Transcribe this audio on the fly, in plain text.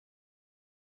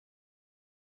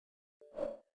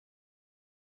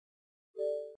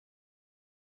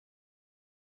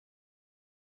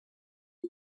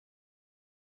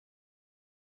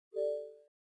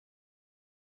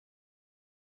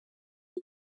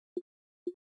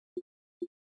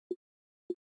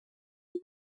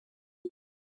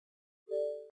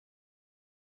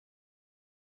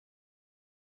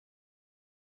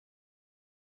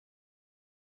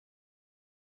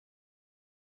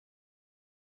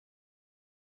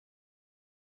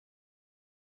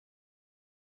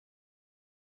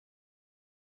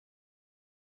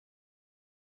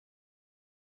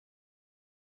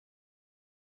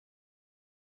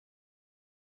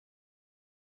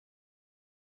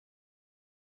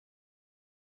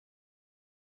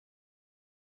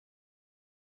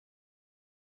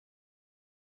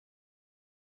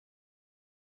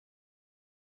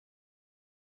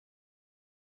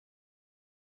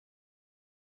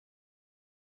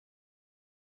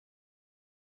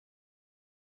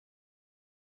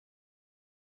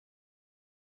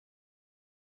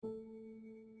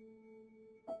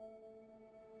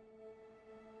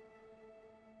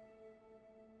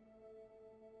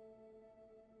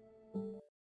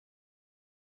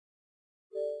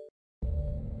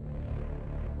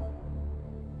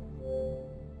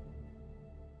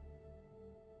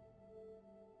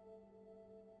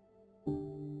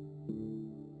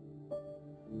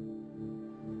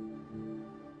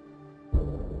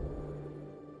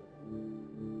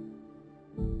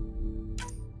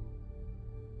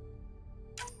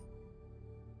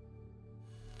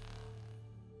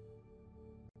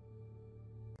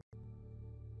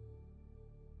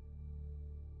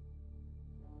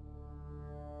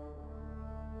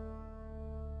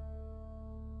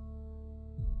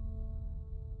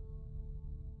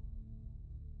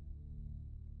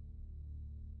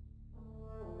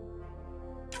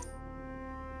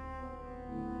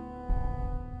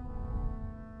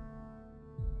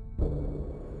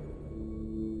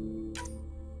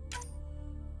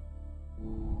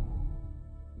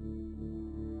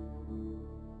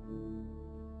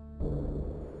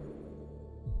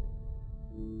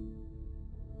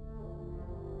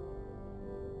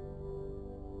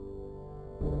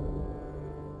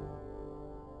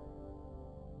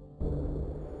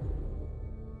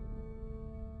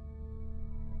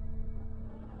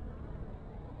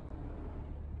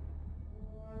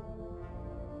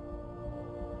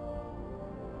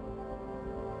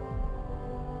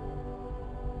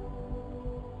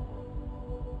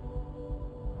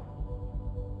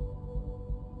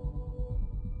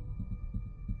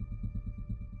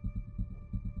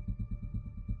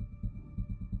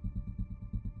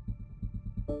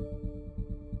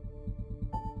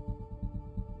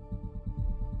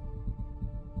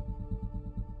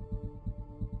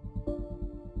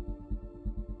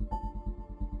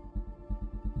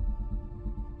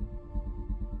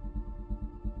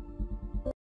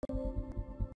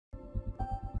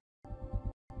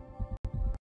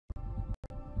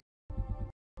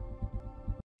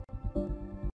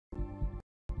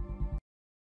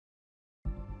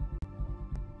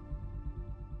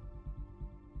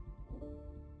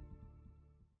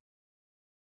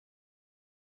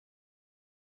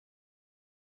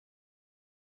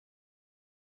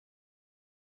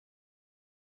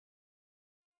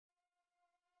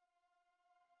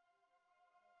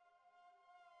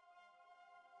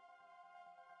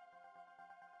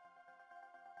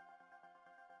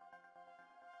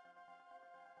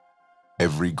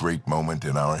Every great moment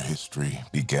in our history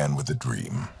began with a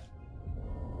dream.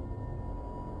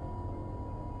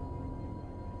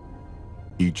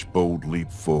 Each bold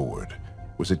leap forward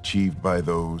was achieved by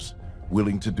those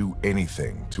willing to do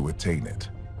anything to attain it.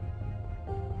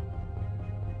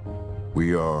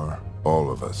 We are, all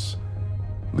of us,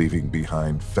 leaving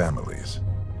behind families,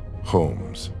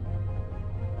 homes,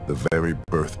 the very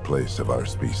birthplace of our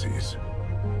species.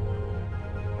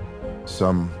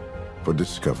 Some for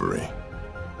discovery,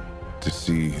 to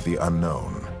see the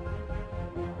unknown.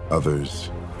 Others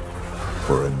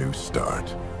for a new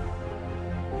start.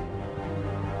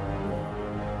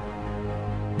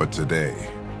 But today,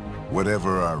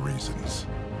 whatever our reasons,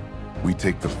 we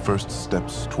take the first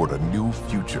steps toward a new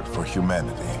future for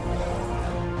humanity.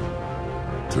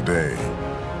 Today,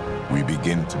 we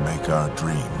begin to make our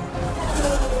dream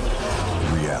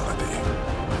reality.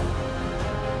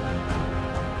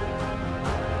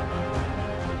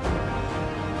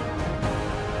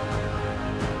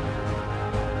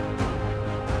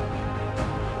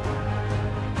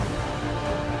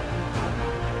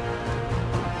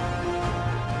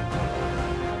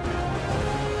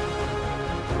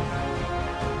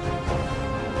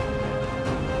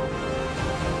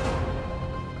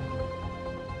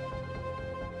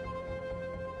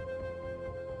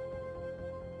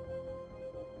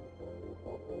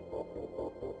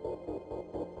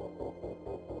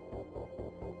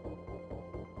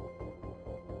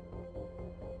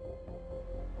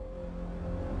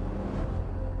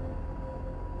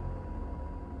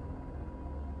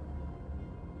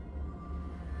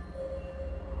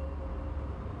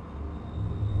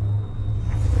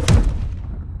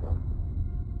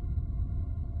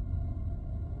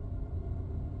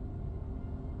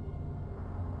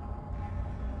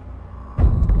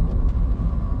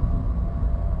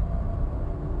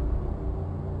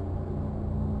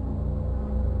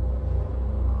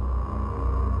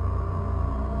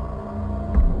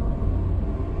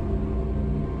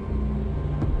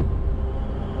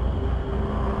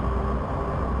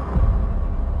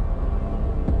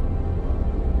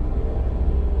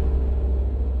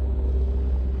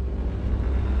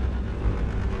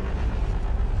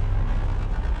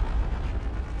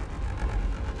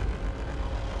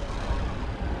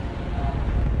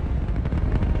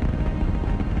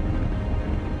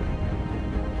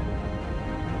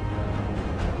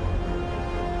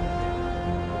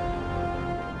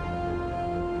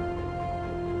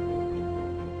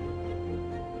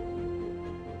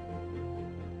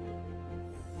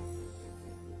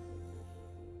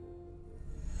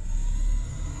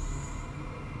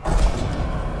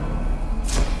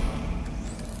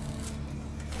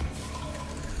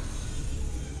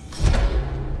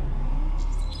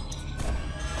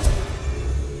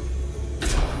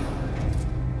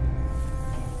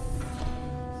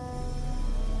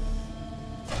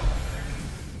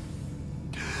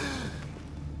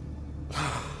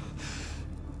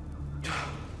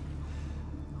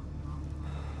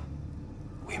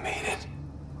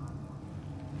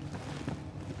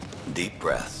 deep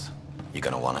breaths. You're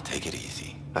gonna want to take it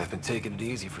easy. I've been taking it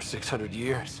easy for 600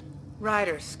 years.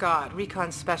 Ryder, Scott,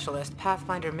 Recon Specialist,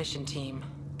 Pathfinder Mission Team.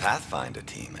 Pathfinder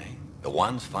team, eh? The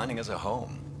ones finding us a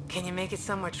home. Can you make it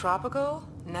somewhere tropical?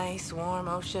 Nice, warm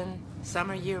ocean,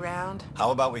 summer year-round?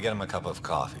 How about we get him a cup of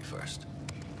coffee first?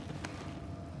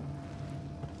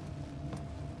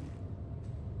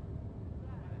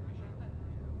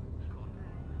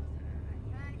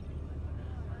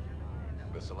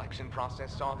 The selection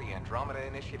process saw the Andromeda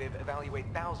Initiative evaluate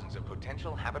thousands of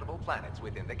potential habitable planets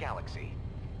within the galaxy.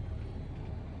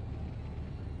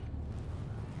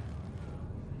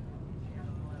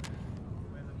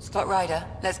 Scott Ryder,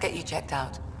 let's get you checked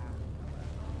out.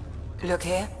 Look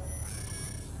here.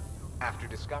 After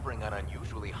discovering an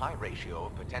unusually high ratio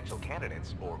of potential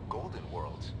candidates, or golden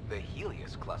worlds, the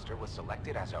Helios cluster was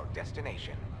selected as our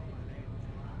destination.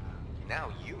 Now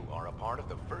you are a part of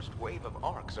the first wave of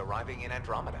ARCs arriving in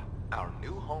Andromeda, our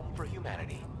new home for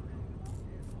humanity.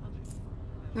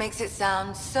 Makes it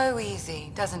sound so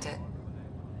easy, doesn't it?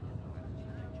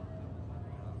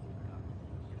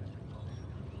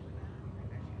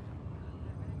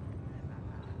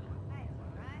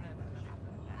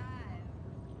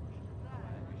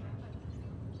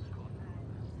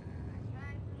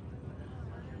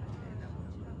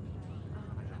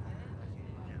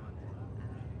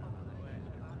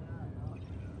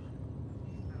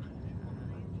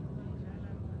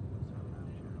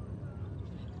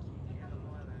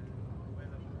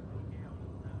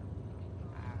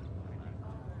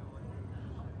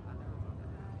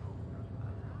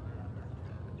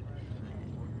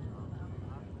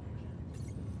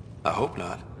 I hope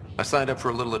not. I signed up for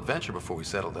a little adventure before we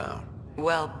settle down.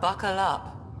 Well, buckle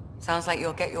up. Sounds like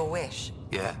you'll get your wish.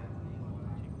 Yeah?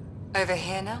 Over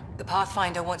here now, the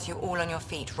Pathfinder wants you all on your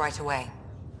feet right away.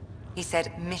 He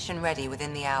said mission ready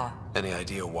within the hour. Any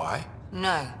idea why?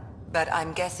 No, but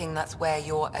I'm guessing that's where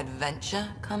your adventure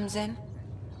comes in?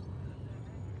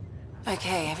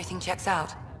 Okay, everything checks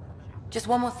out. Just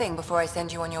one more thing before I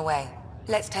send you on your way.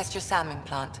 Let's test your SAM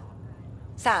implant.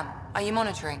 Sam, are you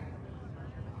monitoring?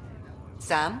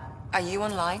 Sam, are you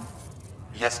online?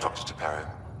 Yes, Dr. Taparo.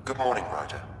 Good morning,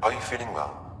 Ryder. Are you feeling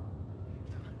well?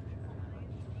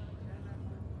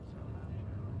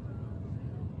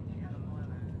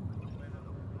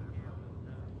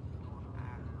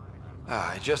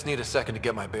 I just need a second to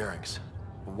get my bearings.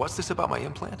 What's this about my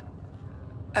implant?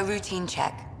 A routine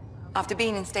check. After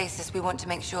being in stasis, we want to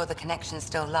make sure the connection's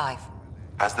still live.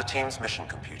 As the team's mission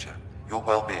computer, your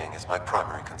well-being is my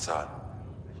primary concern.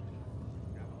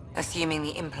 Assuming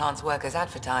the implants work as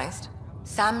advertised.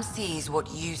 Sam sees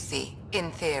what you see, in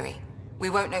theory. We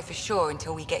won't know for sure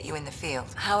until we get you in the field.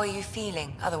 How are you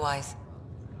feeling, otherwise?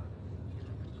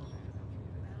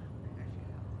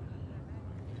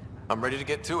 I'm ready to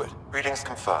get to it. Readings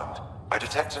confirmed. I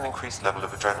detect an increased level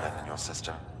of adrenaline in your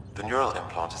system. The neural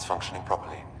implant is functioning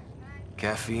properly.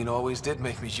 Caffeine always did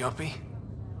make me jumpy.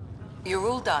 You're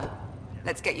all done.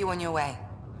 Let's get you on your way.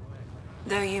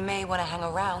 Though you may want to hang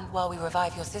around while we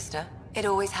revive your sister, it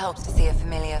always helps to see a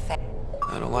familiar face.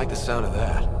 I don't like the sound of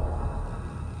that.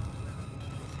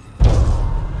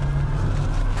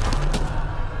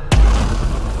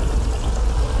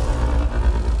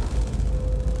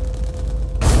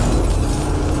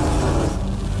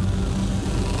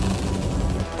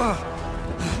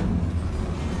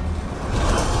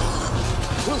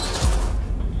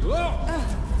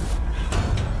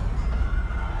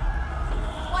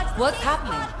 What's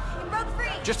happening? It broke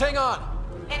free! Just hang on!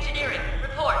 Engineering,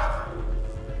 report!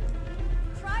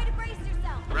 Try to brace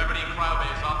yourself! Gravity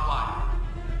cryobase offline.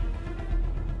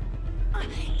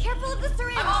 Careful of the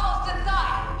syringe! I'm almost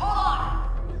inside! Hold on!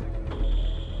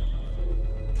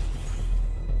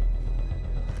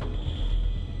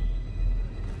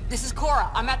 This is Cora.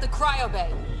 I'm at the cryo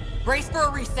bay. Brace for a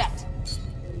reset.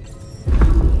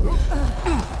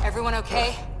 Everyone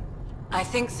okay? I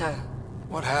think so.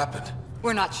 What happened?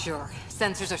 We're not sure.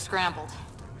 Sensors are scrambled.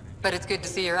 But it's good to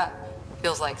see you're up.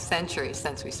 Feels like centuries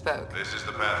since we spoke. This is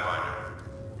the Pathfinder.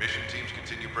 Mission teams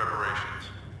continue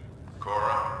preparations.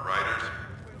 Cora, Riders,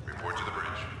 report to the bridge.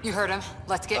 You heard him.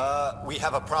 Let's get... We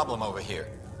have a problem over here.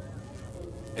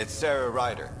 It's Sarah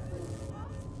Ryder.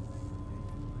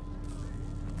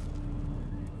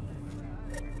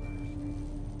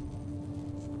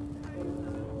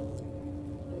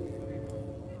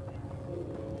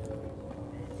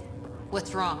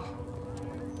 What's wrong?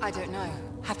 I don't know.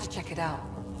 Have to check it out.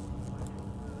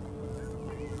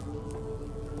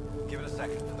 Give it a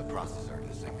second for the processor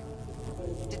to sync.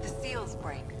 Did the seals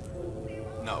break?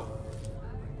 No.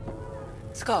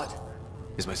 Scott,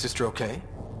 Is my sister okay?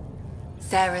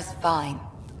 Sarah's fine.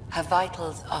 Her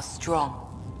vitals are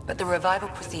strong, but the revival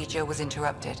procedure was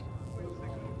interrupted.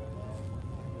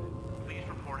 Please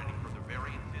report any further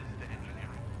variances to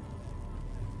engineering.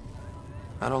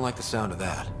 I don't like the sound of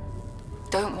that.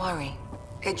 Don't worry.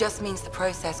 It just means the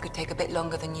process could take a bit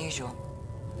longer than usual.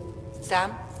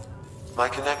 Sam? My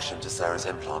connection to Sarah's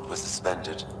implant was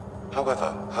suspended.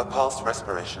 However, her pulse,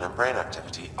 respiration, and brain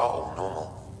activity are all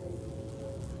normal.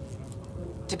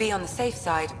 To be on the safe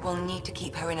side, we'll need to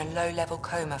keep her in a low-level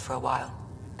coma for a while,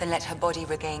 then let her body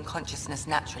regain consciousness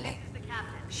naturally.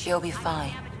 She'll be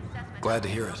fine. Glad to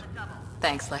hear it.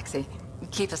 Thanks, Lexi.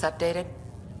 Keep us updated.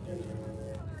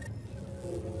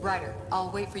 Ryder,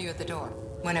 I'll wait for you at the door,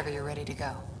 whenever you're ready to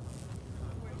go.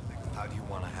 How do you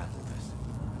want to handle this?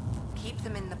 Keep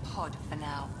them in the pod for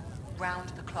now.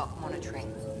 Round-the-clock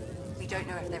monitoring. We don't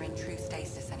know if they're in true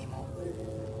stasis anymore.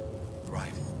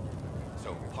 Right.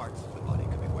 So parts of the body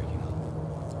could be waking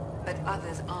up. But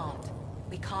others aren't.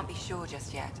 We can't be sure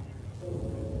just yet.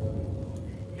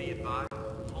 Be advised,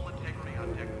 full integrity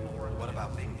on deck 4. What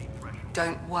about me?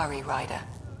 Don't worry, Ryder.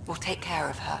 We'll take care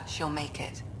of her. She'll make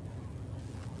it.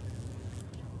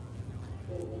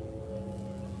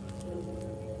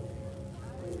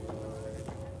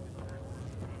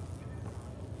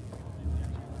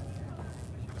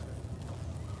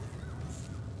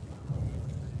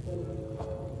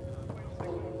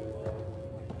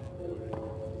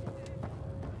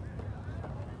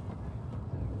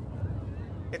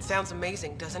 It sounds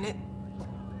amazing, doesn't it?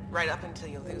 Right up until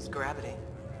you lose gravity.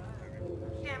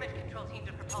 Damage control team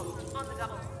to propulsion on the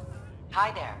double.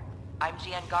 Hi there. I'm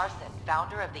Gian Garson,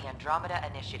 founder of the Andromeda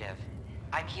Initiative.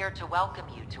 I'm here to welcome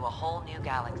you to a whole new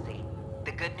galaxy.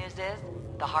 The good news is,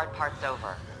 the hard part's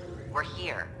over. We're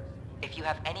here. If you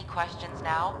have any questions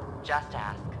now, just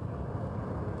ask.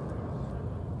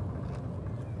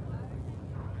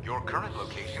 Your current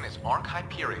location is Ark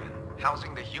Hyperion,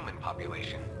 housing the human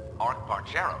population. Ark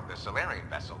Barchero, the Solarian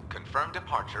vessel, confirmed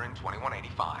departure in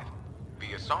 2185. The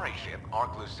Asari ship,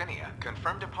 Ark Lucinia,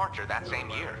 confirmed departure that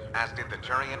same year, as did the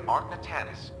Turian Ark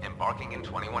Natanus, embarking in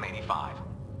 2185.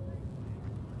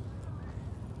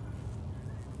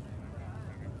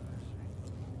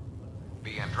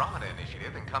 The Andromeda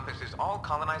Initiative encompasses all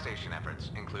colonization efforts,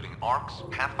 including Arks,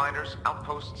 Pathfinders,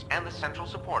 outposts, and the central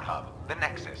support hub, the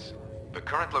Nexus. The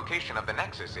current location of the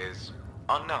Nexus is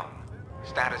unknown.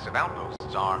 Status of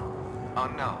outposts are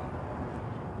unknown.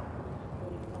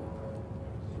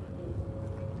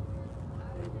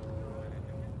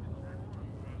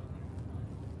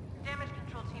 Damage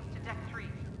control teams to deck 3.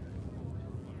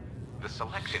 The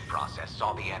selection process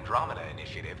saw the Andromeda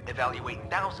Initiative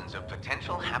evaluate thousands of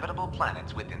potential habitable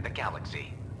planets within the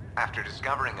galaxy. After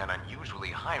discovering an unusually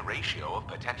high ratio of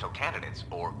potential candidates,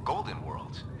 or golden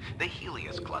worlds, the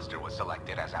Helios cluster was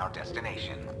selected as our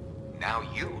destination. Now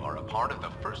you are a part of the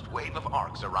first wave of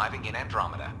Arks arriving in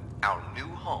Andromeda, our new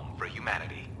home for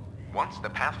humanity. Once the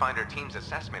Pathfinder team's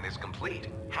assessment is complete,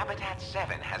 Habitat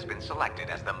 7 has been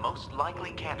selected as the most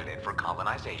likely candidate for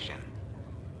colonization.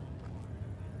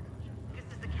 This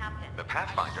is the captain. The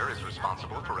Pathfinder is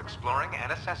responsible for exploring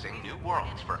and assessing new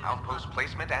worlds for outpost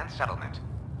placement and settlement.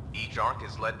 Each Ark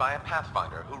is led by a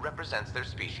Pathfinder who represents their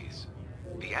species.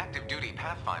 The active duty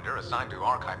Pathfinder assigned to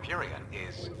Ark Hyperion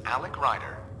is Alec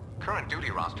Ryder. Current duty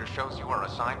roster shows you are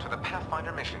assigned to the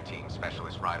Pathfinder mission team,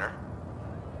 Specialist Ryder.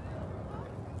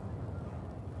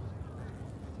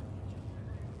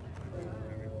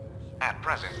 At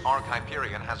present, Ark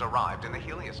Hyperion has arrived in the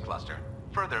Helios cluster.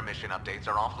 Further mission updates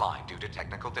are offline due to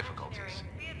technical difficulties.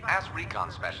 As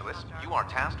recon specialist, you are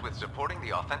tasked with supporting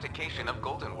the authentication of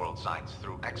Golden World sites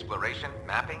through exploration,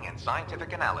 mapping, and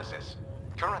scientific analysis.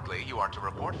 Currently, you are to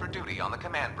report for duty on the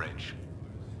command bridge.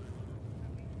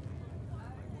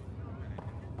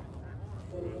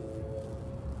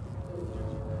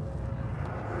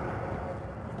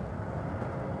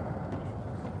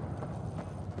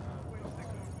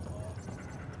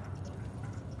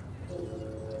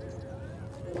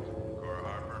 Cora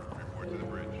Harper, report to the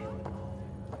bridge.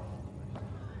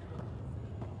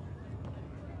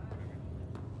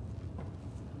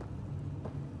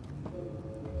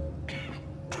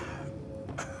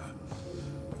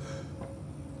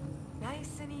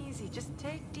 Nice and easy. Just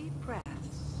take deep breaths.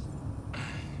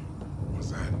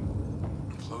 What's that?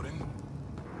 I'm floating?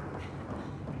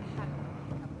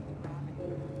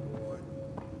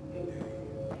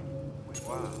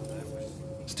 Wow, that was...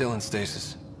 Still in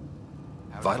stasis.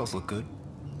 Vitals look good.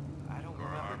 I don't Cora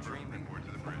remember Harper, dreaming. report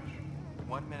to the bridge.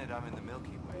 One minute I'm in the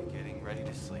Milky Way getting ready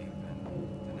to sleep,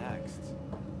 and the next,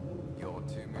 you're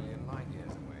 2 million light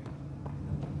years away.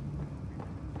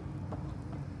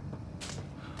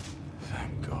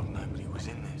 Thank God nobody was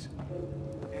in this.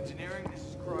 Engineering, this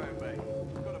is Cryo Bay.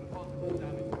 We've got a possible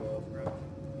damage.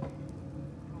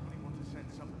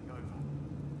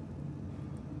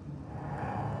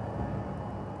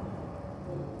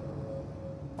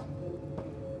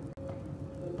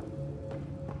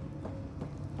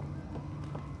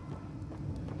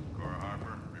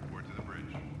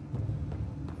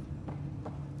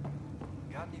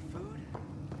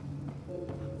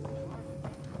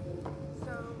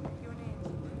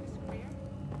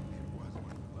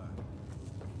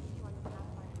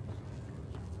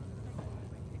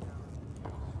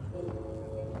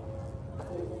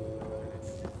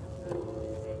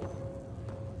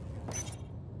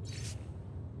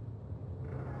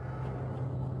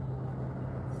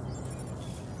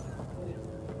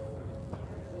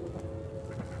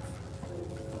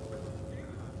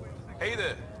 Hey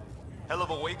there. Hell of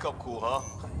a wake-up call, huh?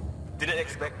 Didn't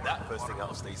expect that first thing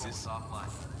out of stasis.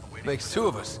 Makes two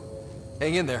of us.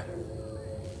 Hang in there.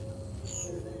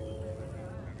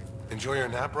 Enjoy your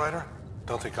nap, Ryder?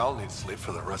 Don't think I'll need sleep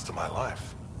for the rest of my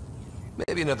life.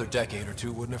 Maybe another decade or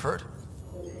two wouldn't have hurt.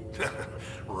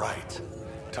 Right.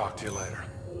 Talk to you later.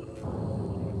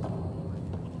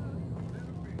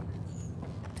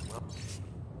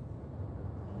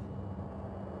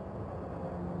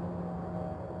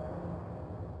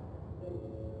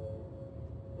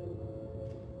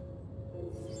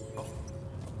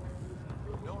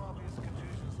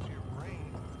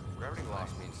 Gravity loss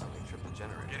means something tripped the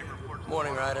generator.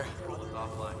 Morning, Ryder.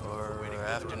 Or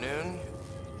Afternoon.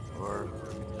 Or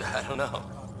I don't know.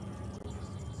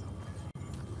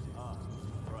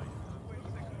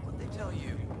 what'd they tell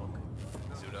you?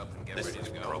 Suit up and get ready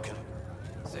to go. Broken.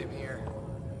 Same here.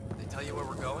 They tell you where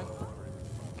we're going?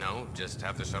 No, just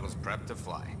have the shuttles prepped to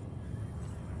fly.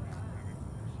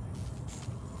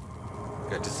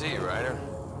 Good to see you, Ryder.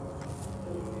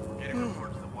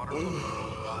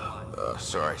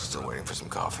 Sorry, still waiting for some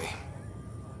coffee.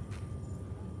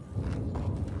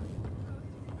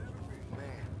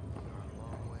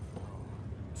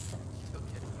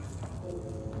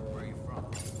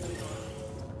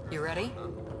 You ready?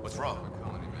 What's wrong?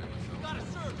 We got a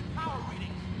surge in power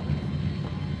readings.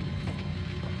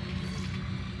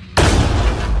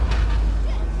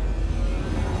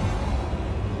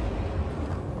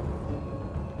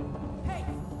 Hey,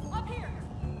 up here!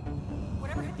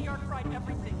 Whatever hit the arc fried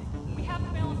everything. We have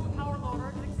to balance the power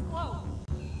loader and explode.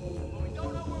 But we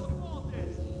don't know where the fault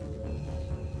is.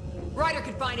 Ryder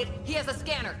could find it. He has a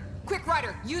scanner. Quick,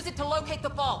 Ryder, use it to locate the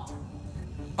fault.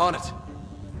 On it.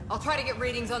 I'll try to get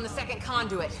readings on the second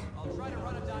conduit. I'll try to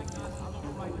run a diagnostic. I'll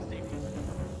override the safety.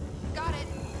 Got it.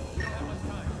 We don't have much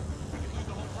time. We could lose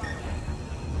the whole crowd.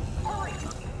 Hurry!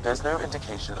 There's no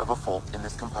indication of a fault in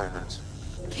this component.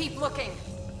 Keep looking.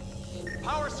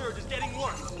 Power surge is getting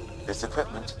worse. This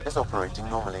equipment is operating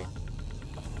normally.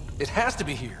 It has to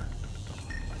be here.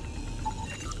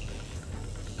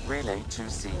 Relay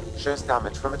 2C shows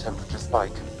damage from a temperature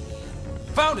spike.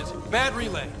 Found it! Bad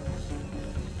relay.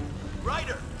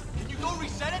 Ryder, can you go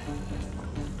reset it?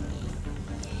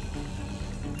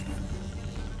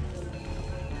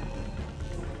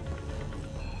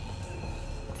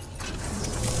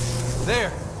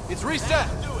 There! It's reset!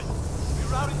 Let's do it.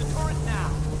 Rerouting the turret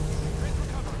now. Grid's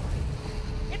recovering.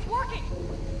 It's working!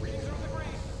 Readings are in the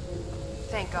green.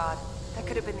 Thank God. That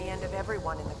could have been the end of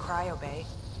everyone in the cryo bay.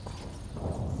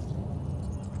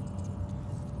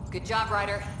 Good job,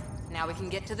 Ryder. Now we can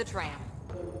get to the tram.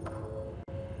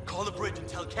 Call the bridge and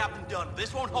tell Captain Dunn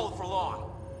this won't hold for long.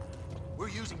 We're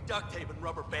using duct tape and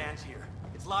rubber bands here.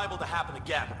 It's liable to happen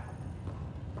again.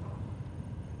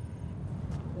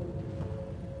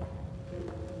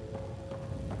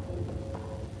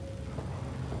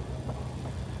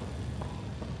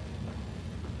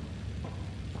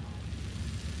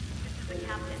 This is the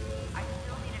captain. I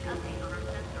still need an update on our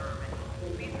sensor array.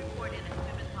 Please report in as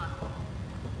soon as possible.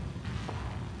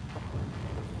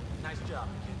 Nice job,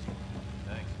 McKenzie.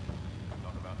 Thanks.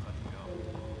 Talk about touch and go.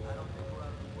 I don't think we're out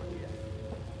of the woods yet.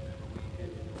 Whenever we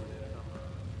hit within a number of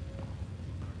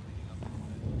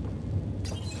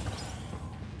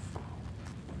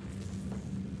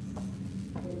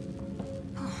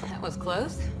That was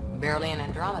close. Barely in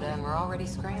Andromeda and we're already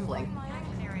scrambling.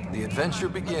 The adventure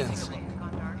begins.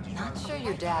 Not sure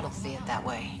your dad'll see it that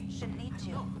way. Shouldn't need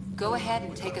to. Go ahead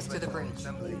and take us to the bridge.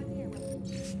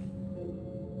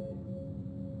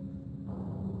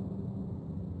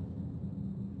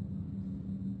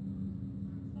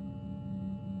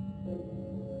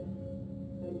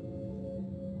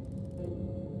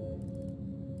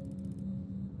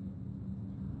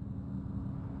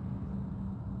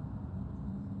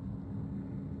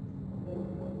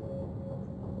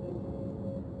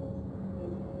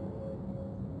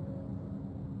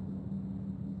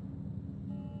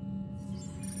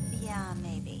 Yeah,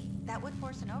 maybe. That would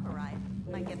force an override.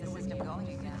 Might get the system going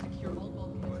again. Who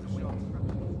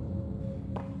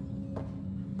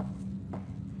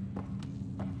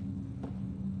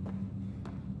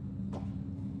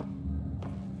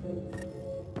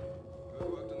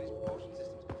worked on these propulsion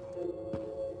systems before?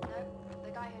 No,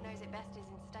 the guy who knows it best is in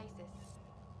stasis.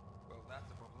 Well, that's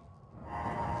a problem.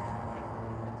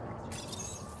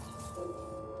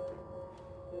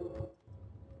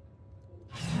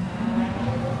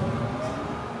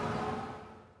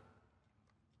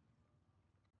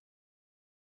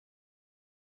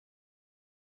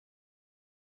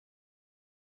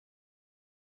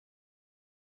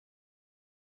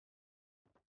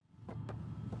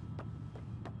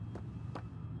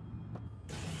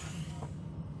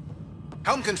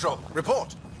 Helm control,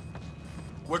 report.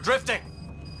 We're drifting.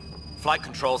 Flight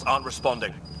controls aren't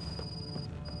responding.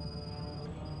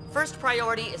 First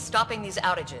priority is stopping these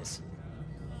outages.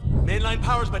 Mainline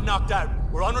power's been knocked out.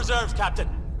 We're on reserves, Captain.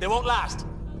 They won't last.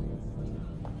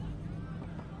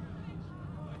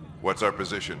 What's our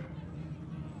position?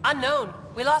 Unknown.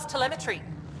 We lost telemetry.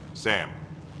 Sam,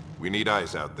 we need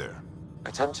eyes out there.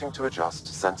 Attempting to adjust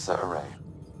sensor array.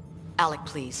 Alec,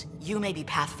 please. You may be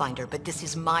Pathfinder, but this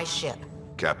is my ship.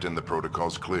 Captain, the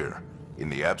protocol's clear. In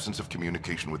the absence of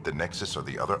communication with the Nexus or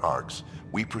the other arcs,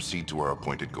 we proceed to our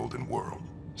appointed Golden World.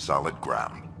 Solid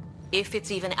ground. If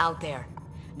it's even out there.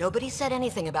 Nobody said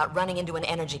anything about running into an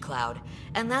energy cloud,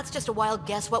 and that's just a wild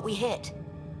guess what we hit.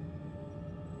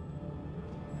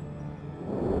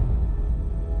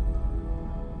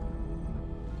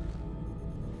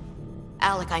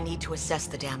 Alec, I need to assess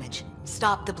the damage.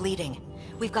 Stop the bleeding.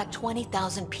 We've got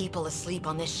 20,000 people asleep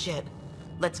on this ship.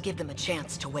 Let's give them a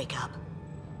chance to wake up.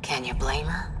 Can you blame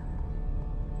her?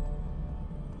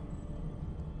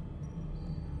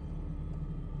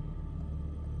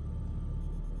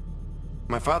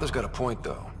 My father's got a point,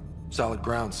 though. Solid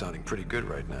ground sounding pretty good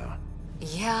right now.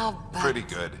 Yeah, but... Pretty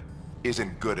good.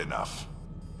 Isn't good enough.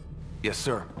 Yes,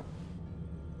 sir.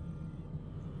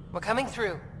 We're coming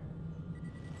through.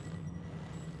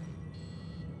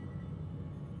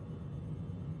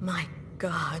 My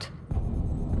God.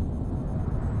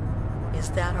 Is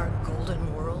that our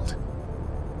Golden World?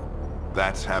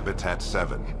 That's Habitat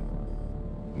 7.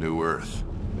 New Earth,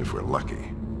 if we're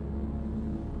lucky.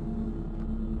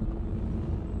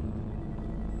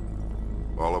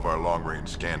 All of our long-range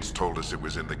scans told us it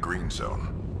was in the green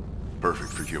zone.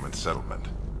 Perfect for human settlement.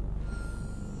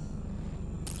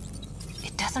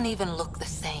 It doesn't even look the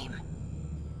same.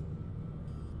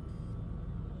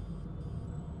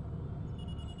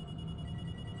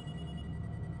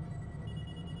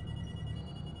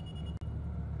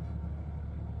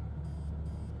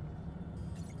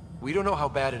 We don't know how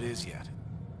bad it is yet.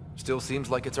 Still seems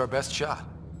like it's our best shot.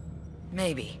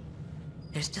 Maybe.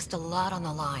 There's just a lot on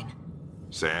the line.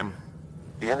 Sam?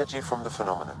 The energy from the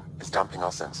phenomenon is damping our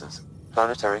sensors.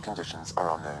 Planetary conditions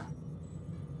are unknown.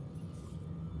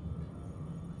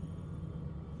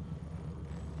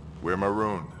 We're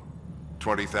marooned.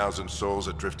 20,000 souls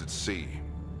adrift at sea.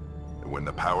 And when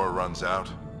the power runs out,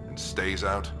 and stays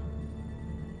out,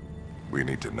 we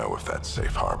need to know if that's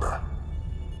safe harbor.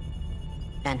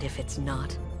 And if it's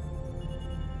not?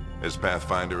 As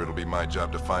Pathfinder, it'll be my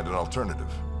job to find an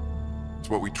alternative. It's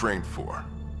what we trained for.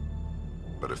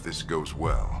 But if this goes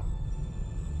well,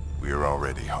 we're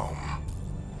already home.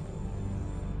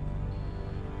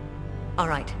 All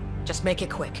right, just make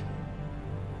it quick.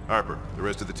 Harper, the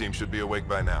rest of the team should be awake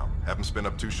by now. Have them spin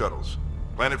up 2 shuttles.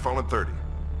 Planetfall in 30.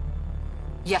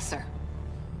 Yes, sir.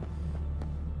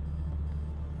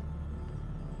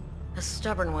 A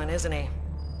stubborn one, isn't he?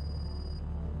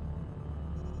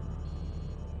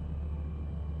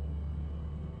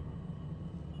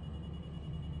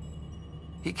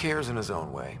 He cares in his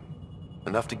own way.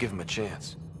 Enough to give him a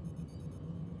chance.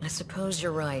 I suppose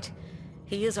you're right.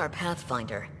 He is our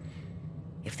Pathfinder.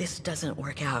 If this doesn't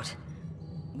work out,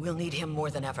 we'll need him more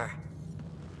than ever.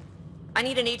 I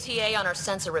need an ETA on our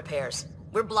sensor repairs.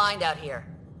 We're blind out here.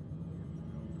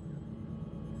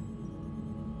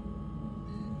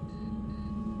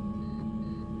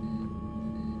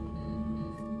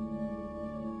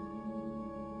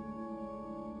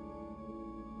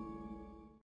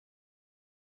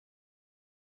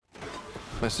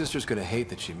 My sister's gonna hate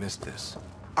that she missed this.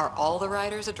 Are all the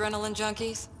riders adrenaline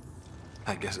junkies?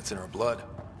 I guess it's in her blood.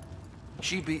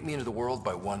 She beat me into the world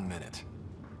by 1 minute.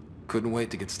 Couldn't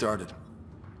wait to get started.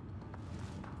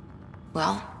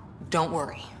 Well, don't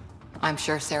worry. I'm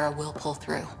sure Sarah will pull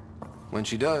through. When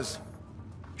she does,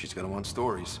 she's gonna want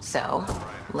stories. So,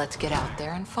 let's get out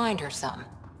there and find her some.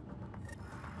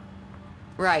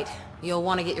 Right, you'll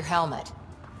want to get your helmet.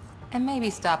 And maybe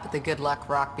stop at the Good Luck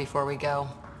Rock before we go.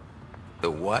 The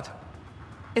what?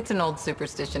 It's an old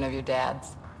superstition of your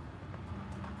dad's.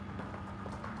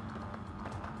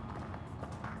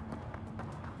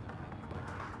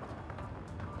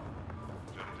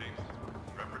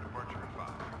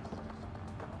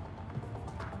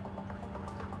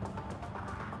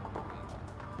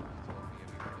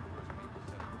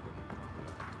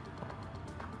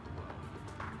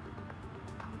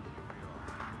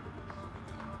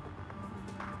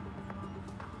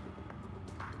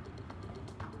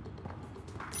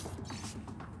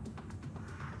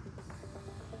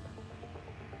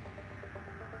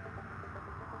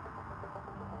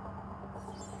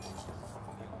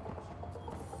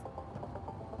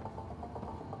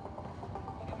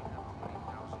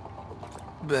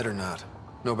 Better not.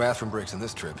 No bathroom breaks on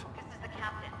this trip. This is the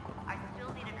captain. I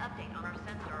still need an update on our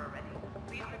sensor already.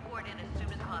 Please report in as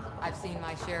soon as possible. I've seen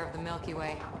my share of the Milky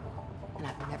Way, and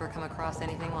I've never come across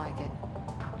anything like it.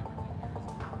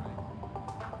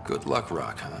 Good luck,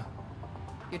 Rock, huh?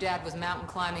 Your dad was mountain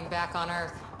climbing back on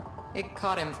Earth. It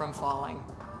caught him from falling.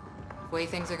 The way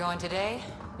things are going today,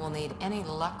 we'll need any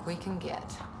luck we can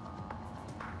get.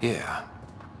 Yeah.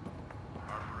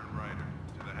 Harper and Ryder,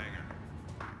 to the hangar.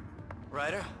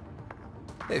 Ryder?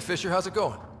 Hey, Fisher, how's it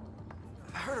going?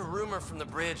 I heard a rumor from the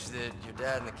bridge that your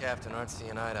dad and the captain aren't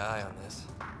seeing eye to eye on this.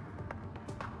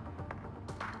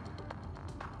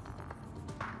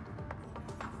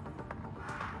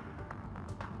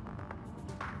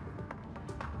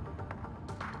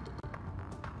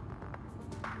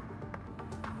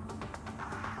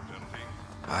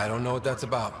 I don't know what that's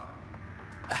about.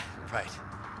 Right.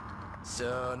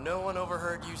 So, no one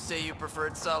overheard you say you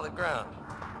preferred solid ground?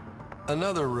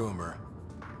 Another rumor.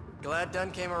 Glad Dunn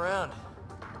came around.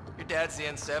 Your dad's the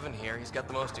N7 here. He's got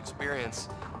the most experience.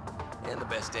 And the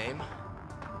best aim.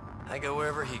 I go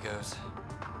wherever he goes.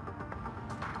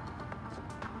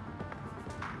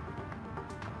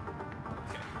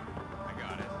 Okay, I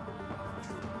got it.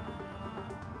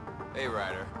 Hey,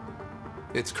 Ryder.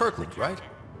 It's Kirkland, right?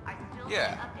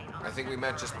 Yeah, I think we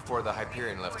met just before the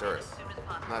Hyperion left Earth.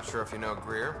 Not sure if you know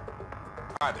Greer.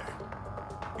 Hi there.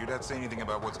 Your dad say anything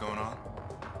about what's going on?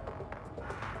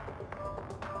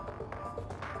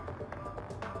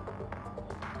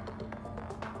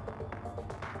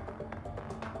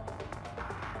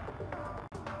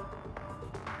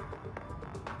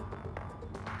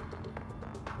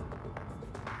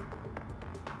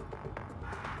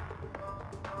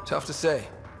 Tough to say.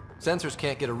 Sensors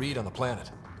can't get a read on the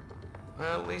planet.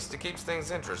 Well, at least it keeps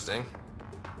things interesting.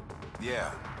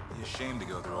 Yeah, be ashamed to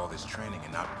go through all this training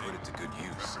and not put it to good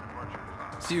use.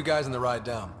 See you guys on the ride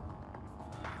down.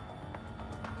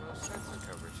 No sensor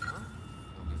coverage, huh?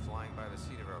 We'll be flying by the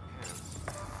seat of our pants.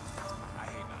 I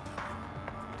hate not knowing.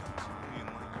 We come 2 million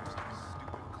light years to a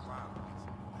stupid cloud.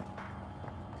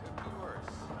 Could be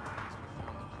worse. Once we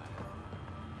found the planet.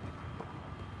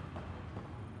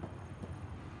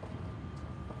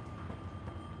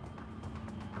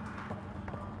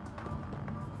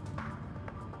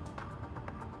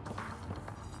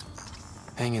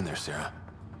 Hang in there, Sarah.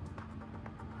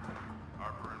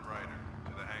 Harper and Ryder,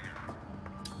 to the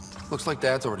hangar. Looks like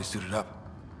Dad's already suited up.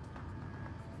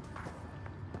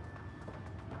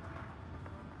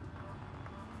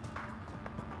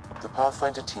 The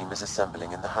Pathfinder team is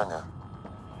assembling in the hangar.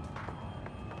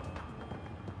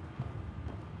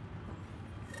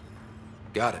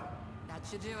 Got it. That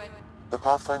should do it. The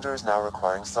Pathfinder is now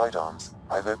requiring sidearms.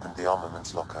 I've opened the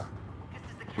armaments locker.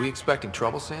 We expecting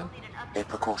trouble, Sam? A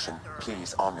precaution.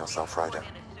 Please arm yourself, Ryder.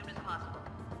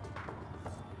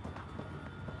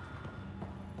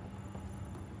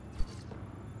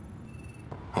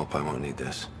 Hope I won't need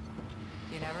this.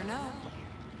 You never know.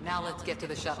 Now let's get to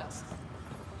the shuttles.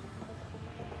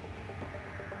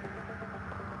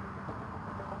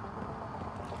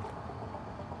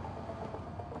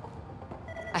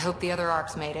 I hope the other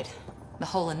ARPs made it. The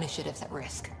whole initiative's at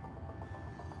risk.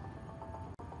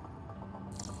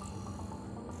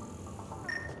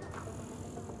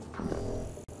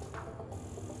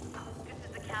 This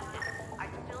is the captain. I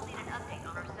still need an update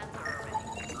on our sensor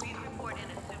already. Please report in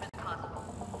as soon as possible.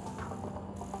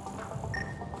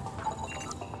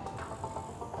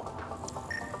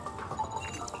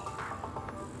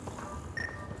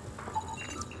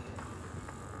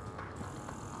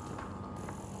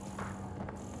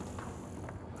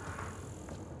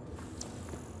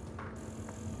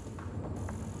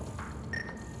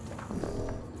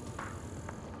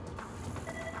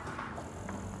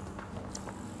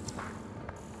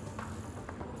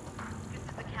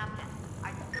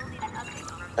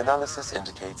 Analysis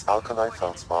indicates alkali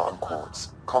feldspar and quartz,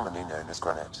 commonly known as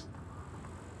granite.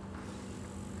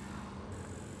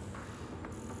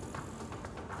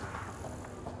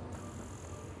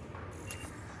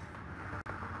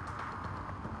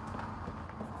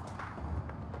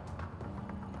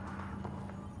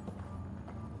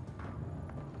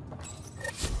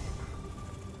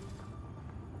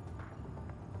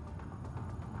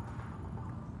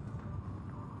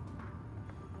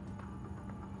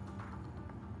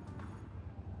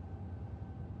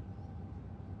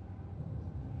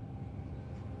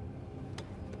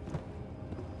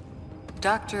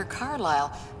 Dr.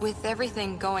 Carlyle, with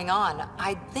everything going on,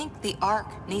 I think the Ark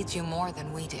needs you more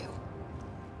than we do.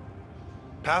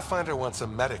 Pathfinder wants a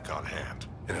medic on hand,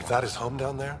 and if that is home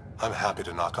down there, I'm happy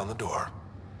to knock on the door.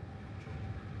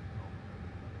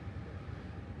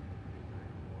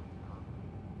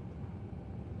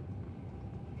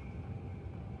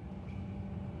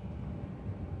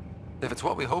 If it's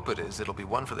what we hope it is, it'll be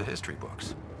one for the history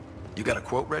books. You got a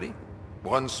quote ready?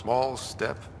 One small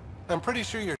step? I'm pretty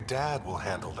sure your dad will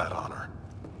handle that honor.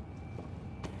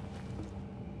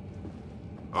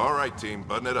 All right, team,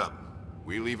 button it up.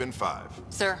 We leave in 5.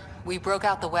 Sir, we broke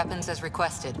out the weapons as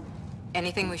requested.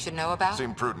 Anything we should know about?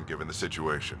 Seemed prudent given the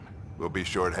situation. We'll be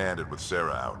short-handed with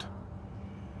Sarah out.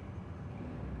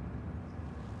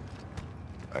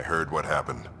 I heard what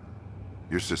happened.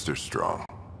 Your sister's strong.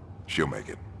 She'll make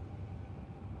it.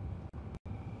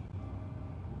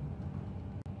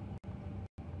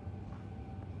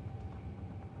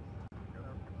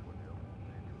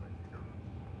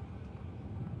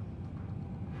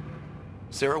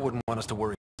 Sarah wouldn't want us to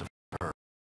worry about her.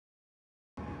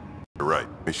 You're right.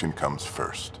 Mission comes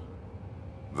first.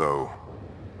 Though,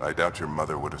 I doubt your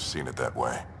mother would have seen it that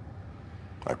way.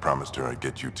 I promised her I'd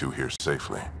get you two here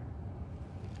safely.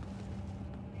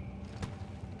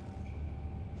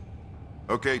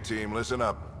 Okay, team, listen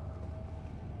up.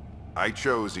 I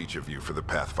chose each of you for the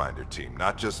Pathfinder team,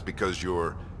 not just because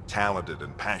you're talented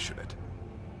and passionate,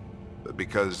 but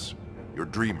because you're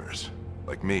dreamers,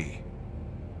 like me.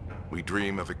 We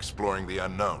dream of exploring the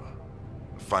unknown,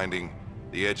 of finding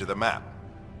the edge of the map,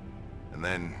 and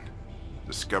then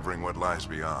discovering what lies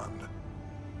beyond.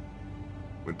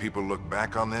 When people look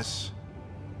back on this,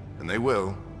 and they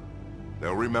will,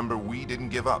 they'll remember we didn't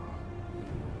give up.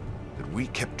 That we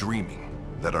kept dreaming,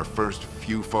 that our first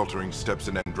few faltering steps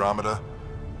in Andromeda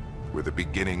were the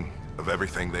beginning of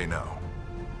everything they know.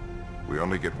 We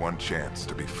only get one chance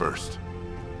to be first.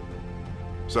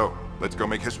 So, let's go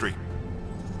make history.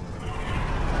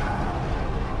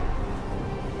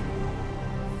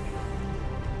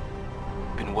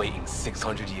 Been waiting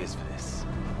 600 years for this.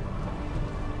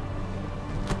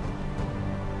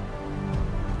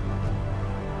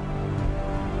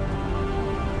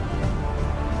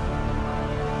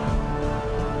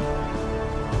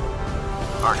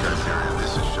 Archive area,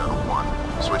 this is Shuttle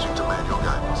 1. Switching to manual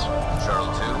guidance.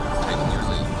 Shuttle 2, taking your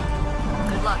lead.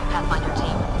 Good luck, Pathfinder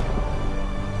team.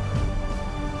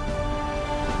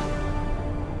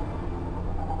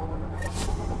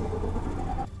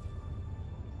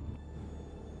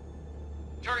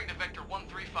 Turning to Vector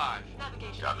 135.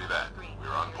 Copy that. We're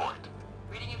on point.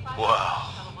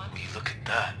 Wow. Look at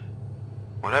that.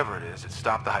 Whatever it is, it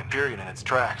stopped the Hyperion in its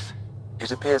tracks.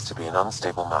 It appears to be an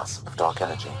unstable mass of dark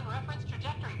energy.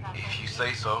 If you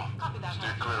say so.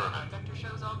 Steer clear of it. Vector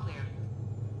shows all clear.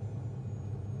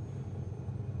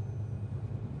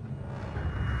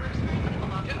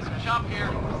 Getting some chop here.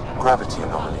 Gravity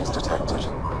anomalies detected.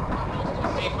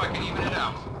 See if I can even it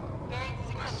out.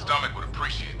 My stomach would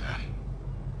appreciate that.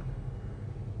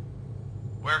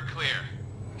 We're clear.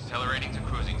 Accelerating to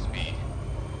cruising speed.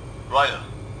 Ryder,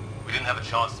 we didn't have a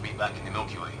chance to meet back in the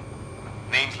Milky Way.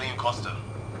 Name's Liam Costa,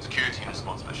 Security and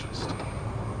Response Specialist.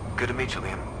 Good to meet you,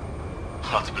 Liam.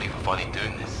 Hard to believe we're finally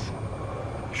doing this.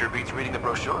 Sure beats reading the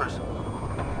brochures.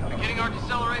 Beginning our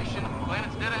deceleration.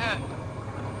 Planet's dead ahead.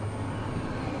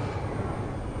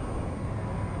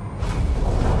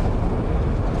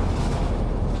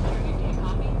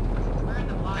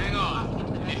 Hang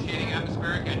on. Initiating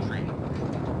atmospheric entry.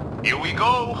 Here we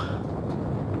go!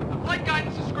 The flight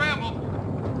guidance is scrambled.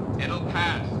 It'll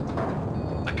pass.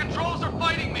 The controls are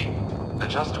fighting me.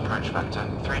 Adjust approach vector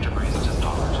 3 degrees to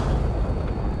starboard.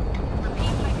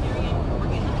 Repeat, Hyperion.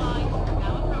 We're in the line.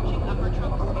 Now approaching upper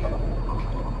troposphere.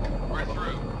 We're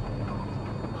through.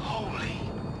 Holy...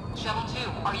 Shuttle 2,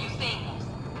 are you seeing this?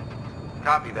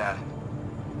 Copy that.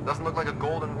 Doesn't look like a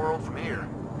golden world from here.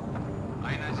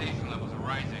 Ionization levels are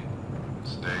rising.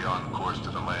 Stay on course to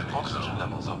the landing Oxygen zone.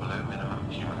 levels are below minimum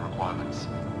human requirements. Is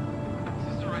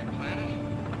this the right planet?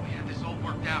 We had this all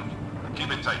worked out. Keep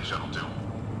it tight, Shuttle 2.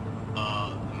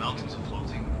 The mountains are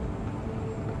floating.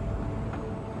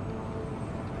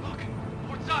 Look,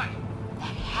 port side.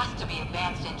 That has to be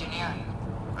advanced engineering.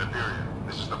 Hyperion,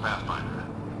 this is the Pathfinder.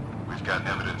 We've got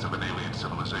evidence of an alien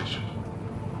civilization.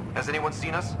 Has anyone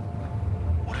seen us?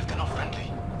 What if they're not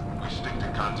friendly? We stick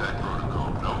to contact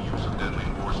protocol. No use of deadly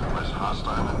force unless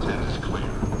hostile intent is clear.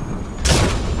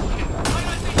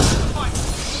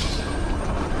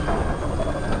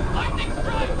 Lightning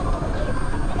strike!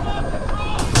 Above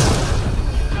control!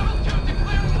 Shuttle 2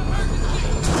 declaring emergency!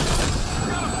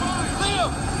 Got a fire!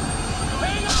 Liam!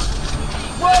 Hang up!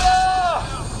 What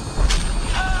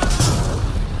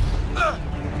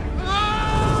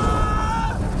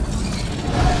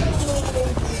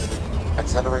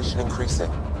Acceleration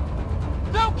increasing.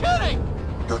 No kidding!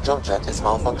 Your jump jet is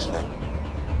malfunctioning.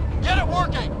 Get it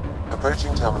working!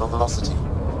 Approaching terminal velocity.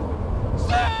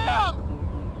 Sam!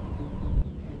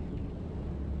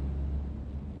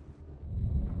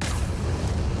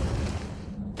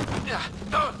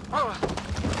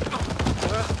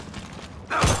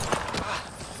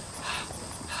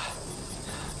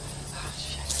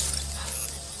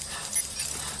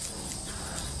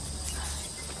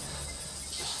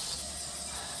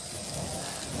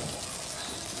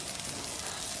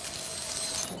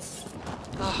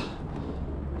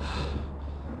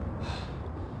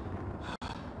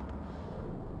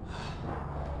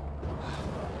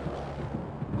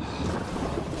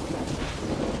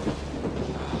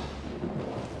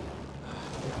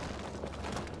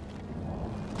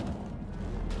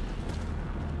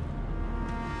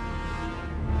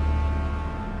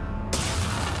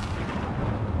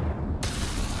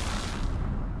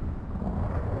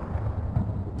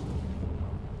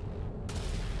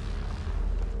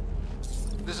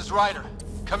 Ryder.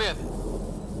 Come in.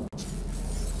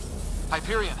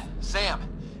 Hyperion, Sam,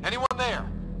 anyone there?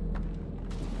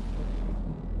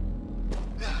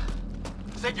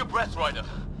 Save your breath, Ryder.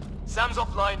 Sam's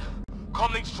offline.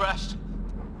 Comlink's trashed.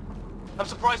 I'm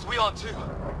surprised we aren't too.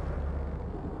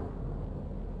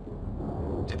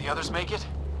 Did the others make it?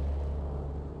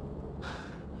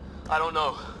 I don't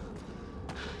know.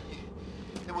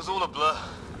 It was all a blur.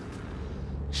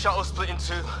 Shuttle split in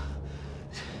two.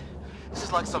 This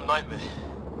is like some nightmare.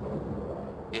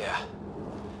 Yeah.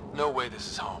 No way this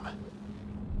is home.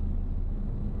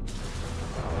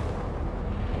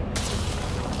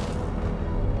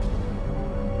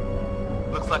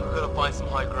 Looks like we're gonna find some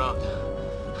high ground.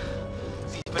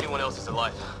 See if anyone else is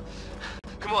alive.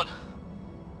 Come on.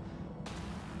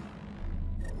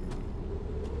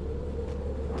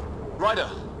 Ryder,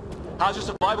 how's your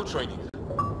survival training?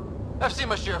 I've seen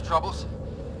my share of troubles.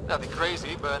 Nothing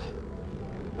crazy, but...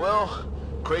 Well,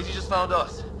 crazy just found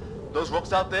us. Those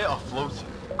rocks out there are floating.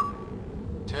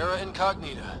 Terra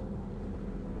Incognita.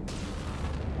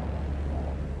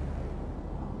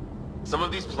 Some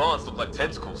of these plants look like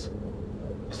tentacles.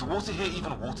 Is the water here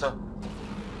even water?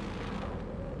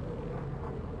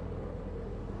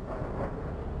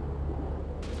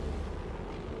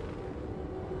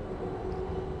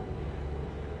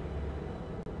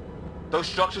 Those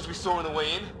structures we saw on the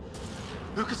way in?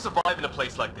 Who could survive in a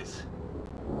place like this?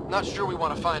 Not sure we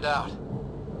want to find out.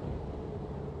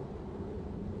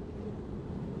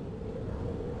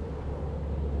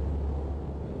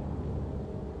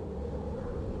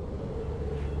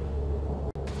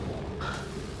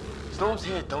 Storms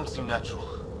here don't seem natural.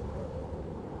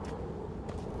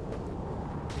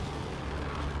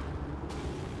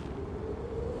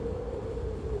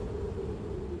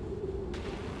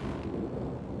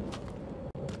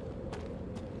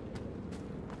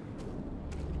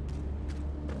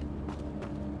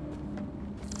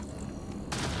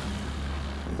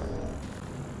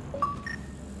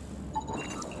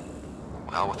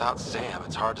 Well, without Sam,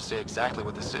 it's hard to say exactly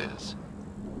what this is.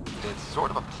 It's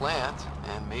sort of a plant,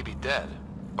 and maybe dead,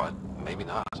 but maybe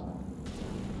not.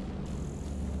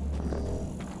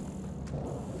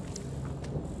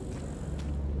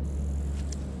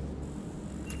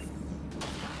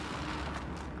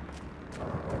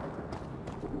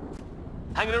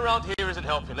 Hanging around here isn't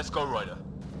helping. Let's go, Ryder.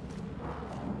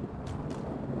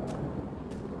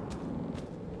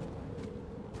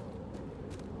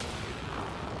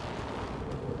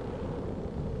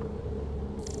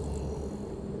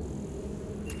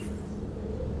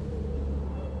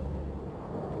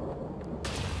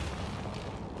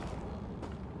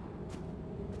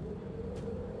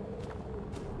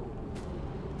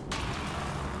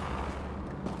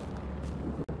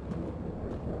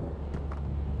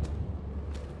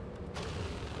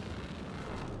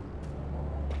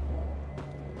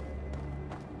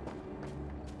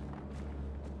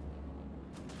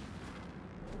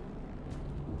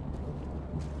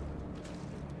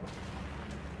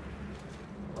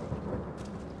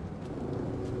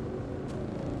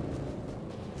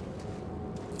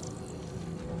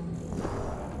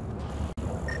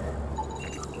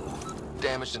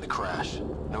 Damaged in the crash.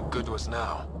 No good to us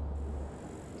now.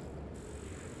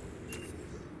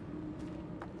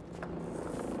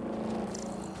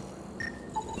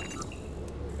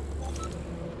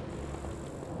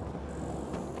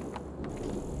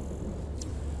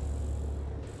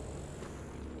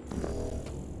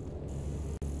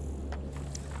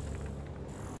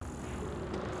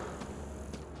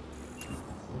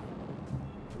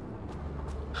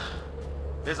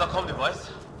 There's our comm device.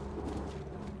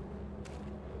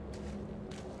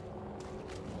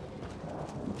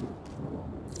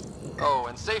 Oh,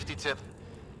 and safety tip.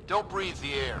 Don't breathe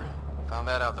the air. Found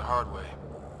that out the hard way.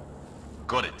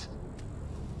 Got it.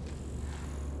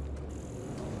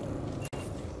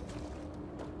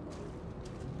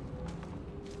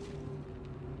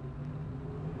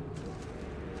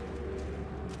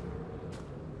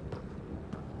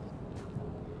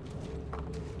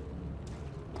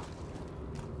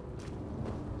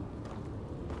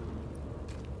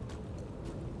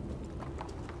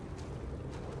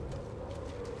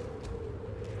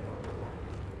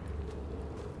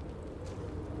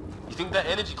 You think that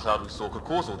energy cloud we saw could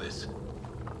cause all this?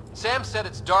 Sam said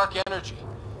it's dark energy,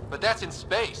 but that's in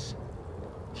space.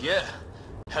 Yeah,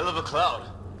 hell of a cloud.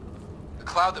 A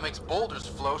cloud that makes boulders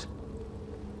float.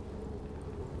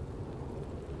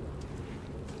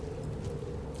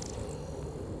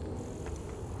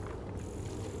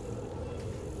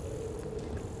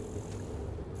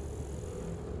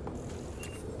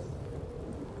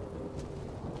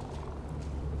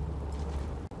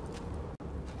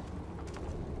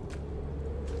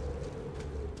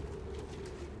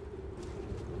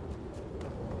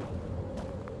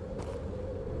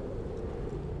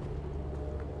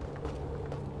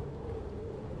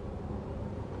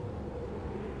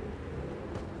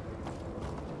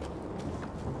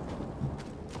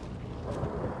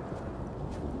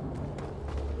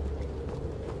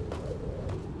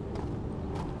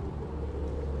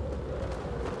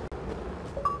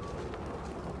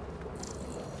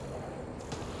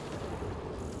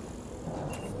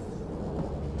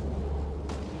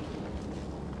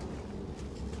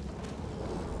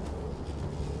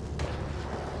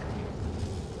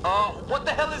 What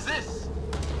the hell is this?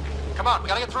 Come on, we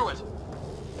gotta get through it.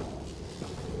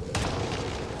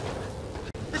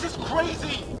 This is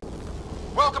crazy!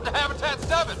 Welcome to Habitat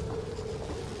 7!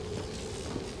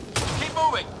 Keep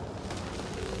moving!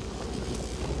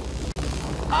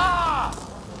 Ah!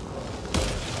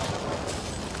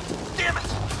 Damn it!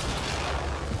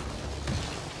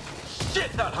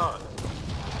 Shit, that hurt!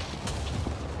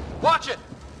 Watch it!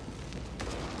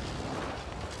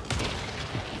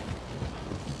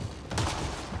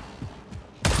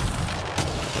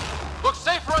 Looks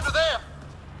safer under there!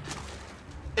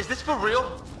 Is this for real?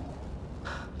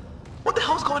 What the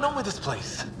hell's going on with this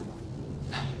place?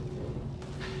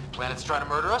 Planet's trying to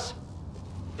murder us?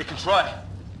 It can try.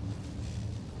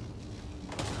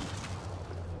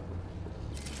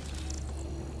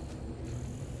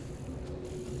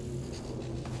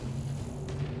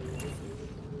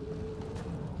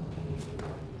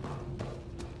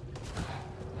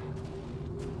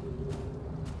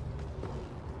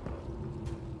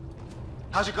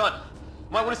 How's your gun?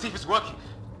 Might want to see if it's working.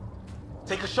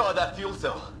 Take a shot at that fuel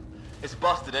cell. It's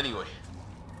busted anyway.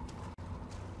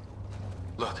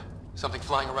 Look, something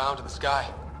flying around in the sky.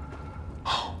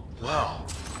 Oh, wow.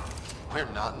 We're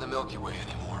not in the Milky Way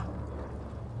anymore.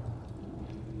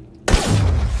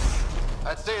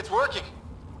 I'd say it's working.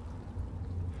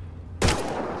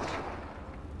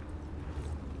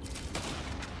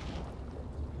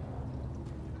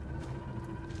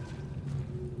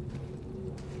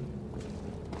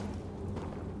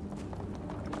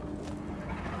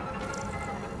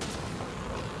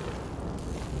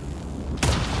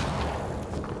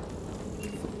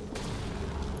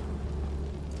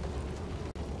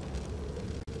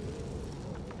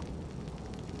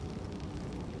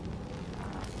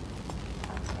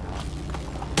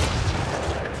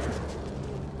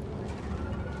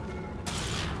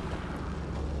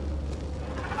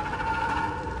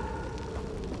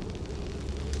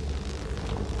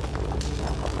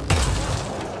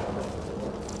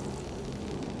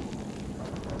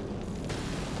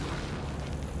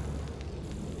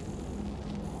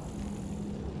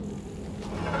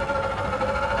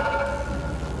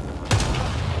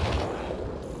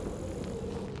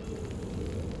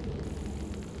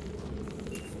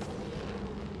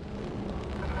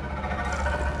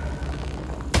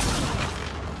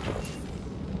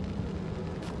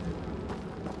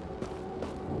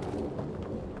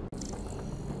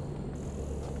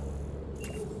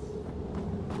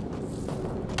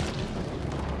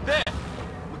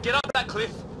 Get up that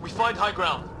cliff, we find high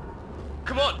ground.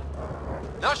 Come on!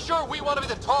 Not sure we want to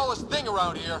be the tallest thing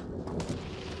around here.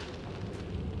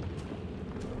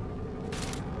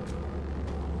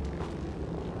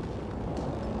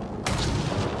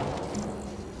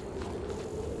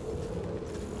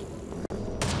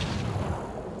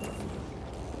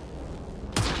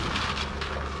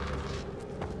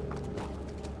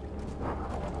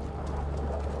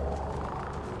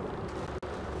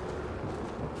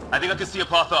 I think I can see a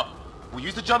path up. We'll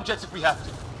use the jump jets if we have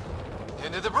to.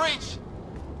 Into the breach!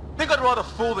 Think I'd rather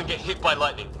fall than get hit by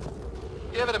lightning.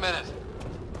 Give it a minute.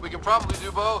 We can probably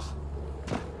do both.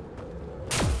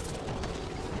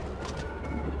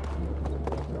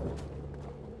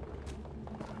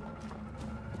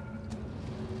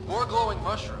 More glowing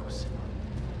mushrooms.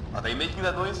 Are they making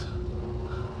that noise?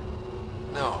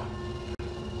 No.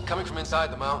 Coming from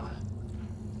inside the mountain.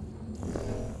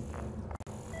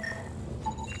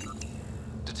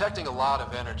 Detecting a lot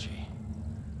of energy.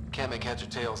 Can't make heads or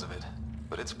tails of it,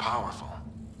 but it's powerful.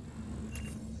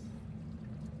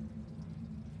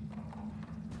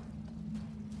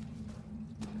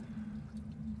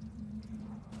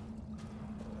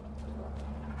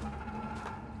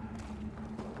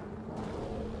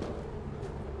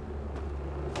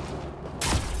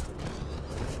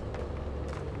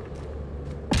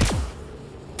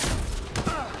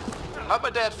 How'd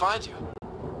my dad find you?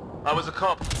 I was a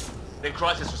cop, then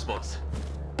crisis response.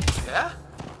 Yeah?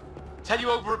 Tell you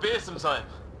over a beer sometime.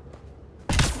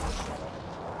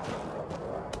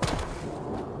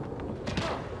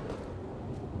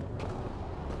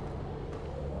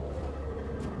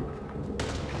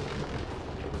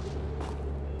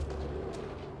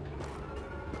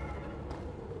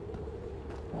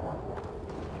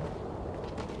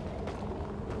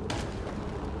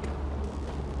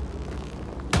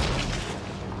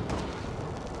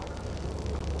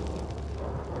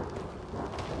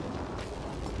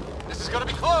 This is gonna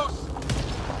be close!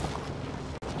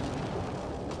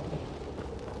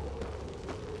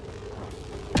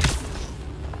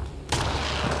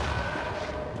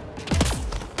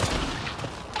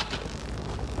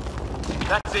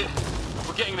 That's it.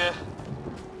 We're getting there.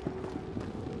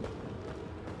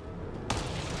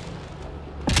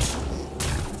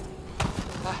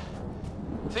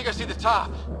 think I see the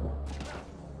top.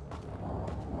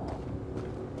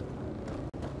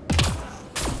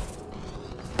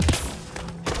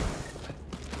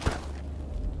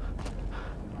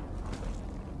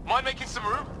 Mind making some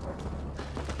room?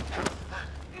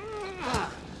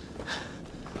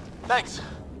 Thanks.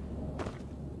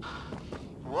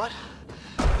 What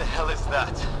the hell is that?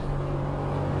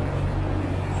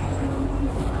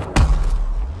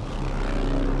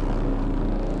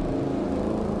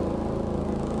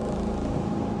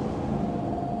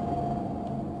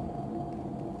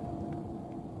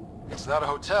 It's not a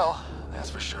hotel, that's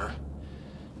for sure.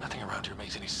 Nothing around here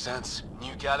makes any sense.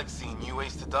 New galaxy, new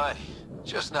ways to die.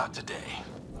 Just not today.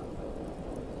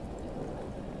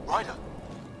 Ryder,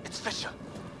 it's Fisher.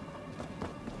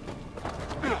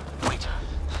 Wait.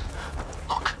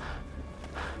 Look.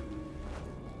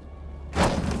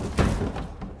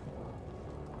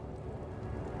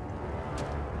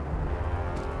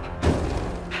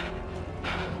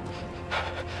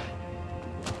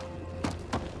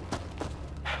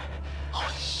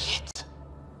 Holy shit!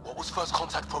 What was first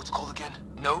contact protocol again?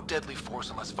 No deadly force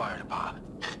unless fired upon.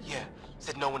 Yeah,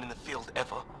 said no one in the field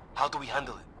ever. How do we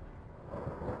handle it?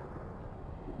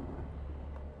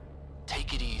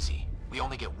 Take it easy. We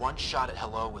only get one shot at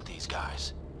hello with these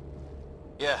guys.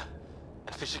 Yeah,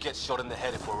 and Fisher gets shot in the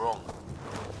head if we're wrong.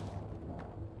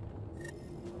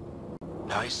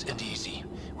 Nice and easy.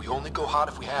 We only go hard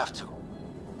if we have to.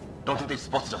 Don't think they've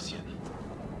spotted us yet.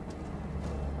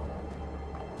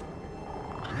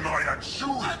 Nyan,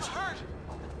 shoot it!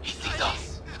 He sees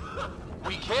us.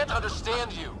 We can't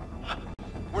understand you.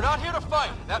 We're not here to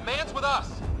fight. That man's with us.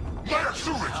 Nyan,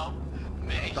 shoot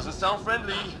it! Doesn't sound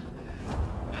friendly.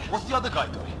 What's the other guy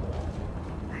doing?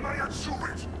 Nyan, shoot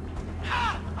it!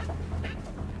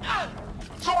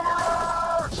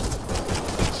 Tolerance!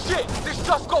 Shit! This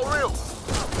just got real!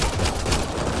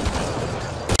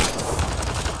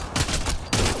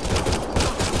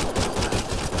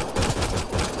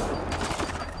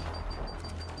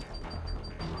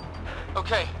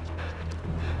 Okay.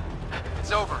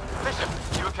 It's over. Fisher,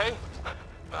 you okay?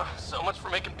 So much for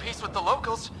making peace with the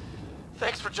locals.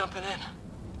 Thanks for jumping in.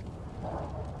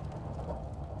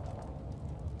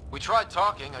 We tried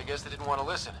talking. I guess they didn't want to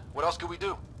listen. What else could we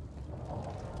do?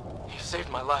 You saved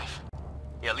my life.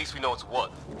 Yeah, at least we know it's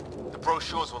what. The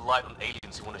brochures were light on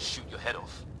aliens who want to shoot your head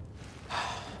off.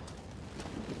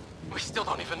 We still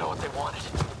don't even know what they wanted.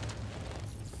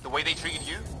 The way they treated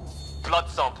you? Blood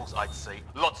samples, I'd say.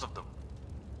 Lots of them.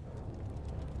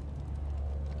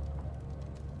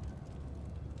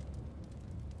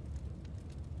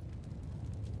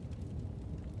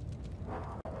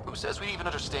 Who says we'd even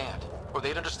understand? Or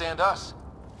they'd understand us?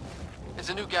 It's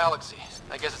a new galaxy.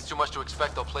 I guess it's too much to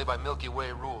expect they'll play by Milky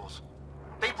Way rules.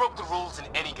 They broke the rules in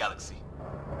any galaxy.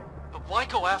 But why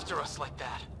go after us like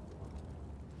that?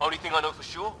 Only thing I know for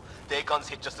sure, their guns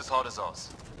hit just as hard as ours.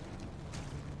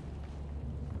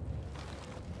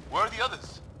 Where are the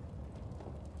others?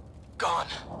 Gone.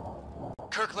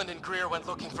 Kirkland and Greer went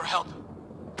looking for help.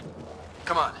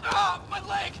 Come on. Ah, my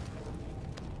leg!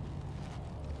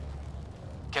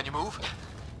 Can you move?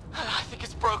 I think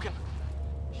it's broken.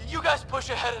 You guys push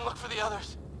ahead and look for the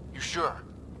others. You sure?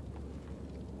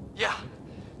 Yeah.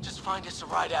 Just find us a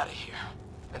ride out of here.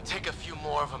 And take a few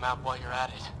more of them out while you're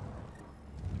at it.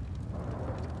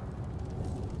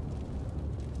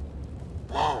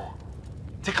 Whoa.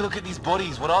 Take a look at these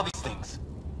bodies. What are these things?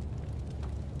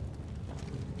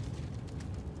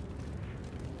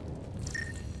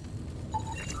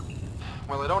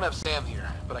 Well, I don't have Sam here,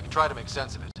 but I can try to make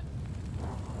sense of it.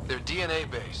 They're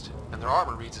DNA-based, and their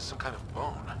armor reads as some kind of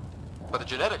bone. But the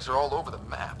genetics are all over the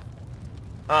map.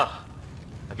 Ah,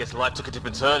 I guess life took a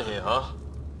different turn here, huh?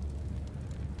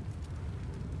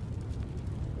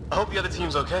 I hope the other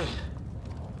team's okay.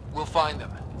 We'll find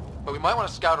them, but we might want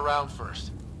to scout around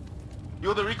first.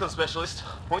 You're the recon specialist.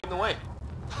 Point the way.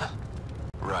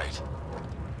 Right.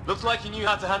 Looks like you knew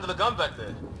how to handle a gun back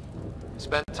there.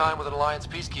 Spent time with an Alliance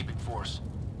peacekeeping force.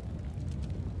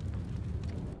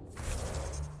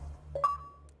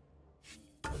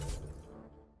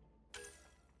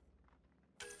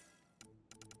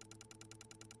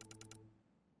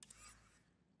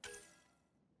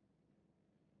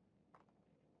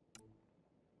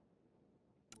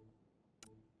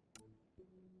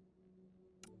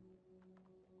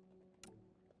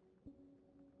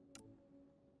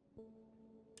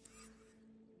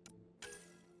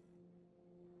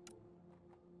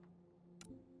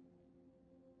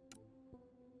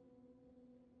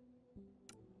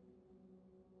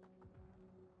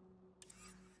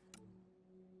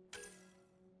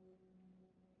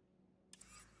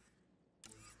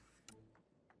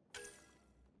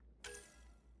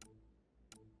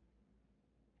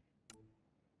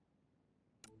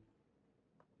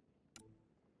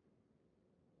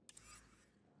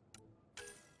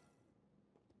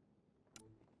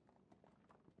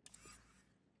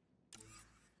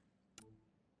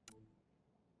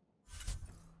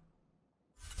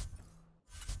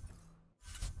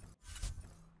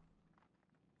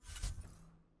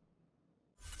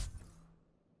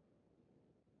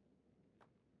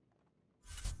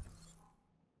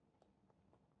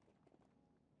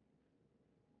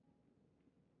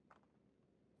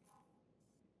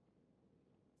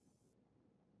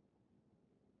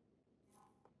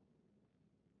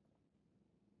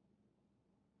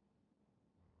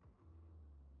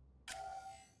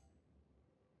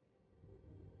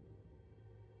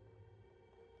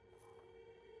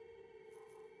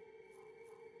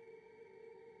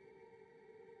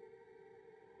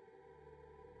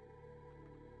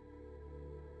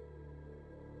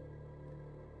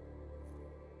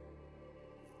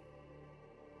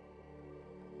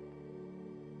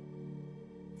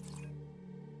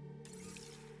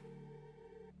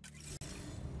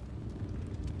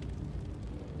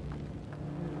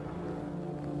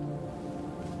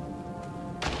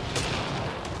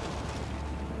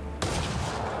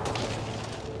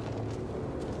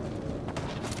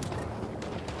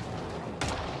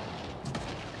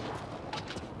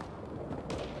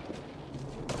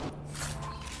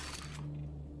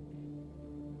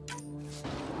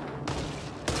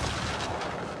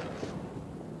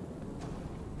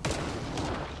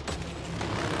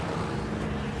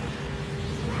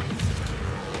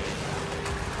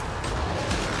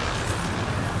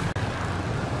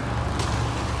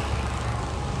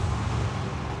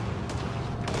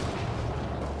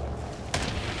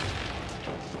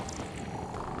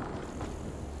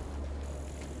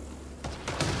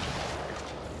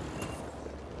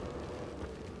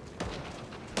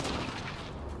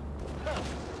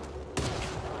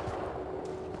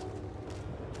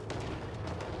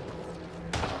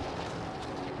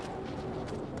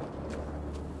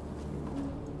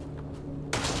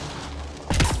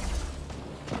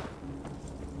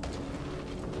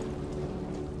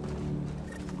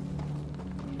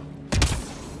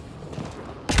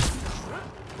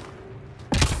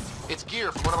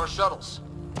 shuttles.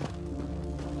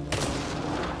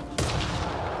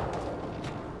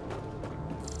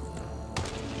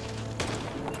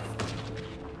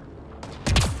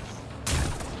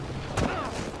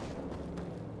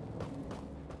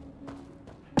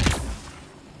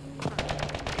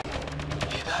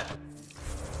 Hear that?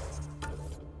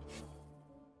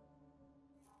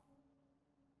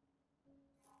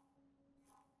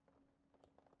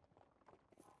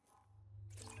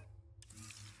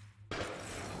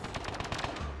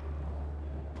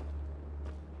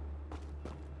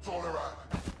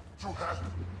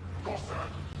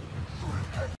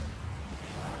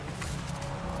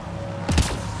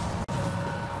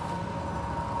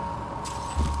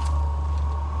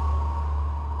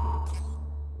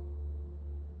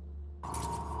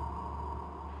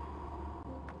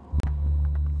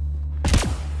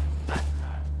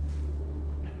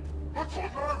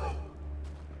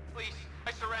 Please,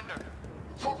 I surrender.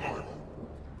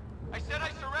 I said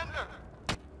I surrender.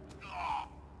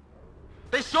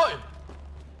 They shot him!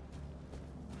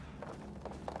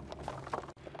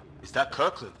 Is that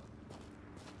Kirkland?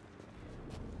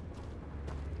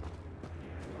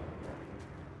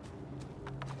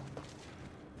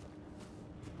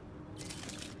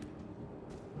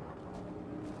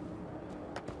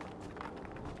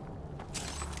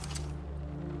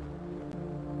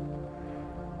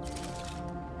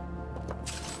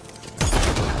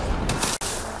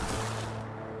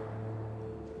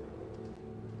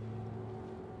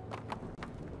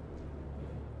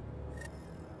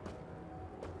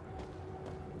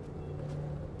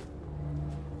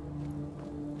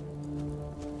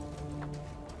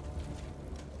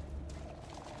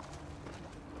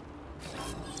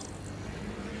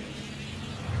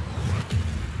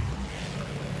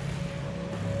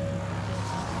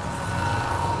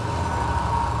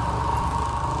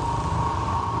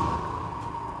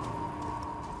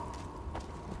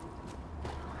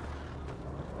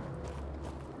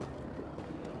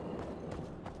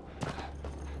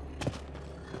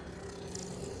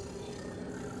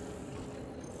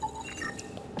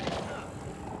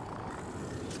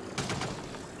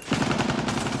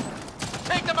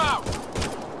 Take them out!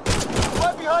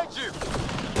 Right behind you!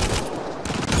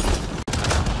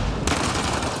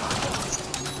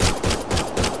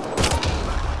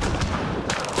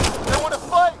 They want to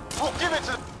fight? We'll give it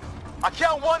to them. I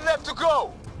count one left to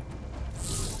go.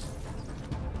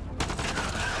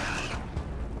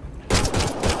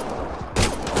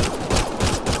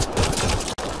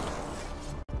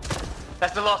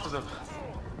 That's the last of them.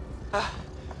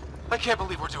 I can't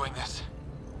believe we're doing this.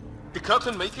 Did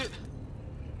Kirkland make it?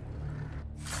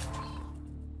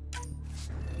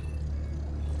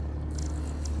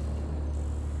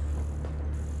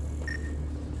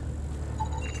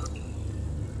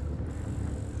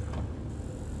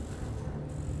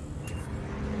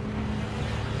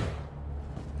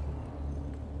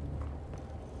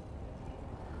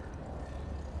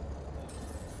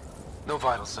 No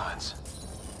vital signs.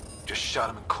 Just shot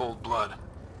him in cold blood.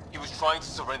 He was trying to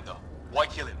surrender. Why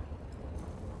kill him?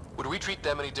 Would we treat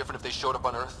them any different if they showed up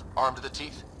on Earth, armed to the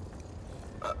teeth?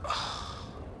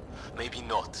 Maybe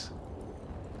not.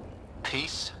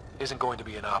 Peace isn't going to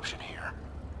be an option here.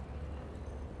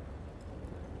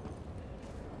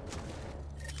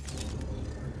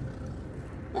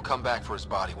 We'll come back for his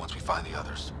body once we find the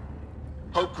others.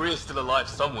 Hope Greer's still alive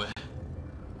somewhere.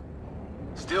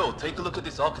 Still, take a look at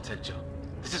this architecture.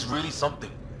 This is really something.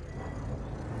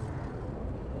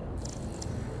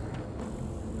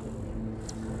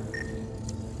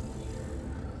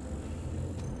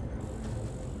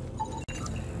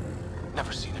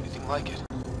 Never seen anything like it.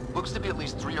 Looks to be at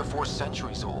least 3 or 4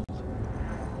 centuries old.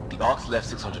 The Ark's left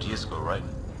 600 years ago, right?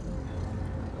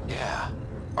 Yeah.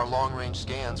 Our long-range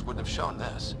scans wouldn't have shown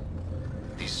this.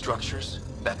 These structures,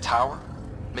 that tower,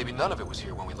 maybe none of it was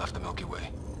here when we left the Milky Way.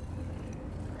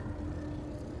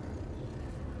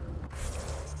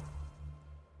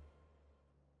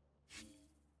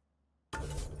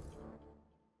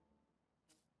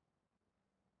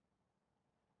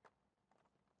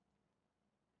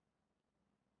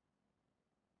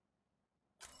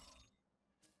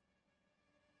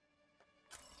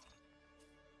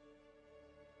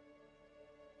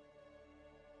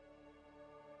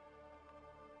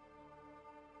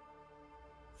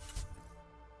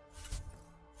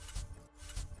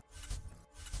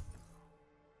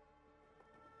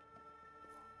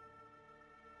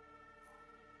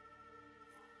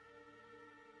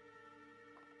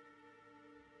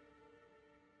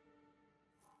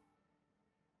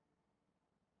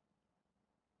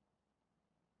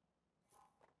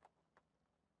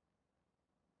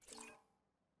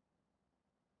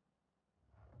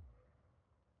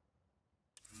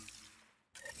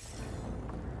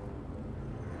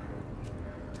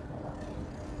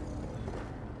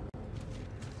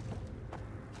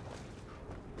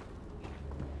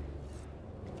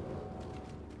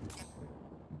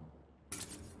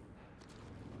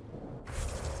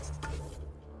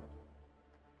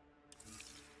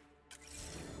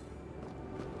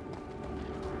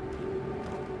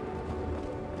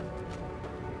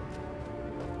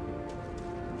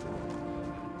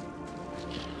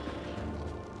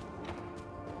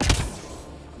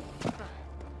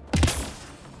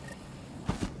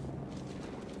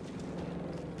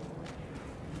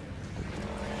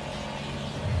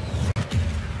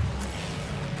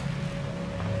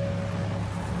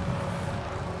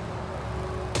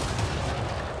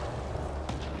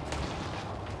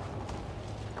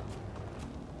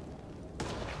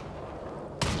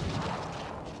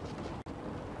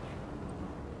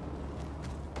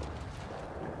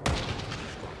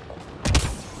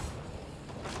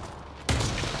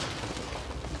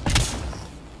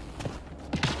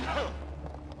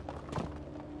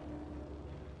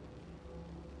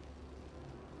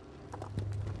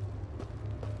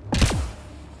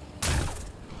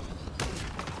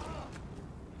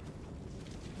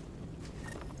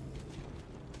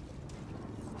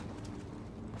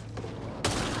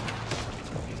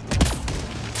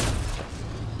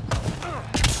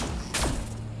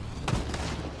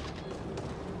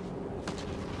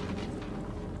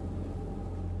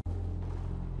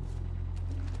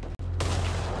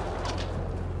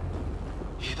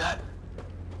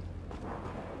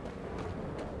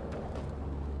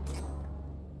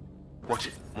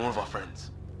 More of our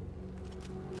friends.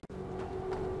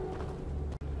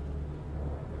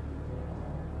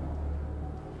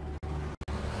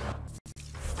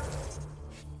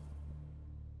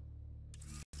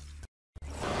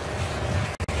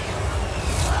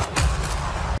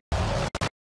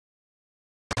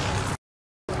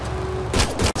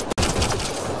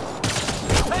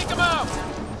 Take him out!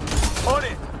 On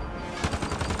it!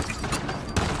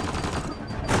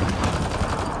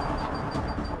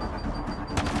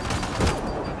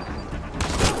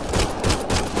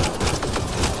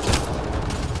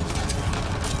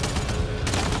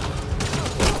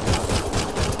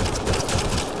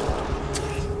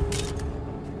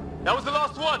 That was the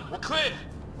last one. We're clear.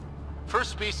 First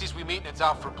species we meet and it's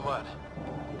out for blood.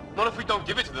 Not if we don't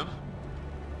give it to them.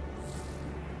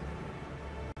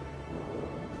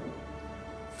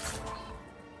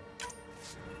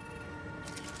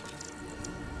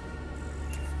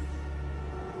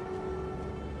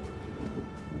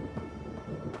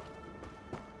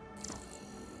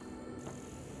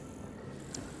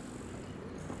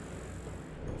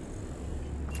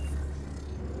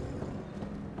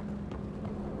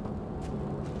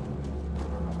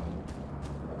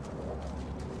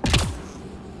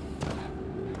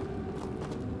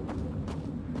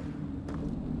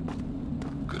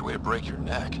 Good way to break your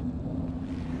neck.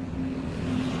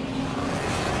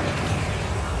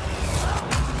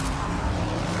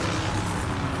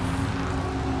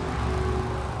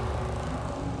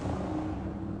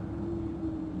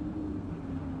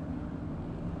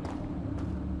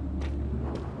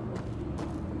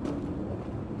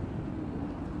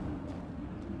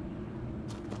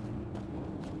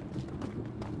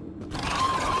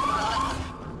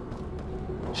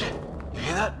 Shit, you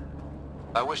hear that?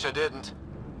 I wish I didn't.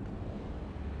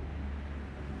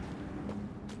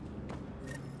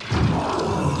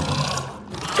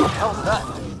 What the hell's that?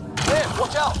 Man,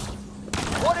 watch out!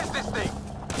 What is this thing?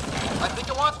 I think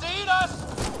it wants to eat us!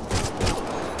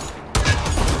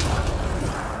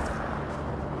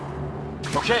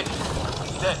 Okay,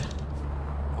 it's dead.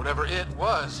 Whatever it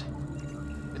was,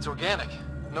 it's organic.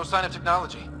 No sign of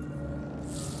technology.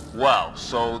 Wow,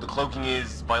 so the cloaking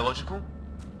is biological?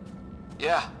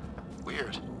 Yeah,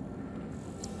 weird.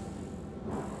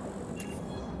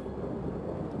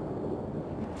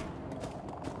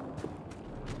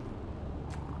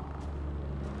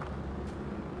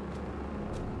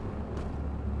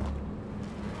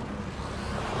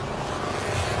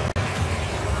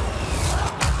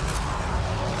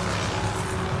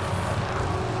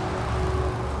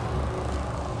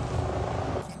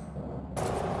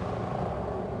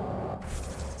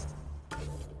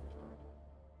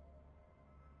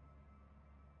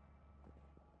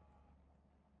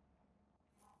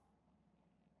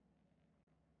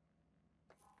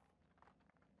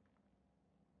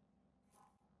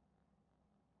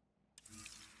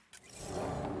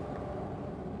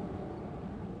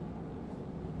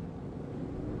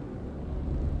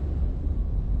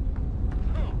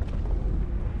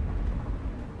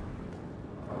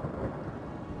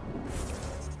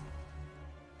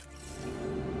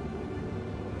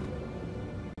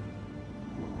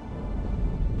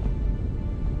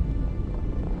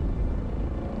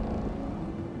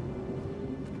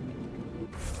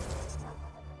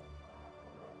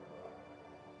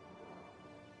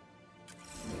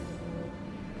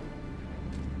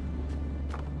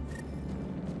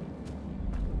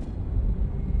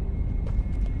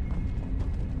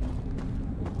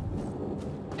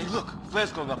 Look,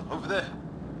 flare's going up over there.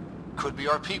 Could be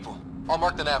our people. I'll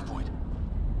mark the nav point.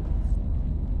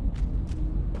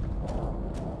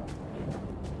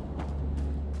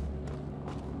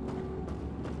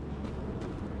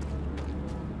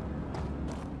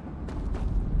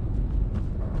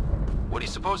 What do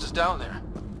you suppose is down there?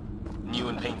 New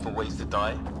and painful ways to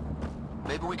die.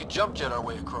 Maybe we could jump jet our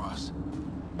way across.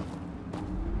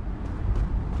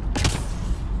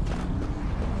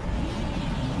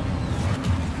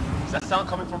 Is that sound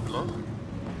coming from below?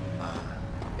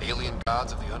 Alien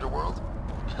gods of the underworld?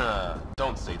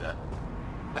 Don't say that.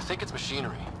 I think it's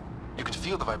machinery. You can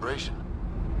feel the vibration.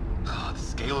 The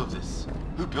scale of this.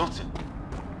 Who built it?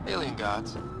 Alien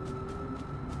gods.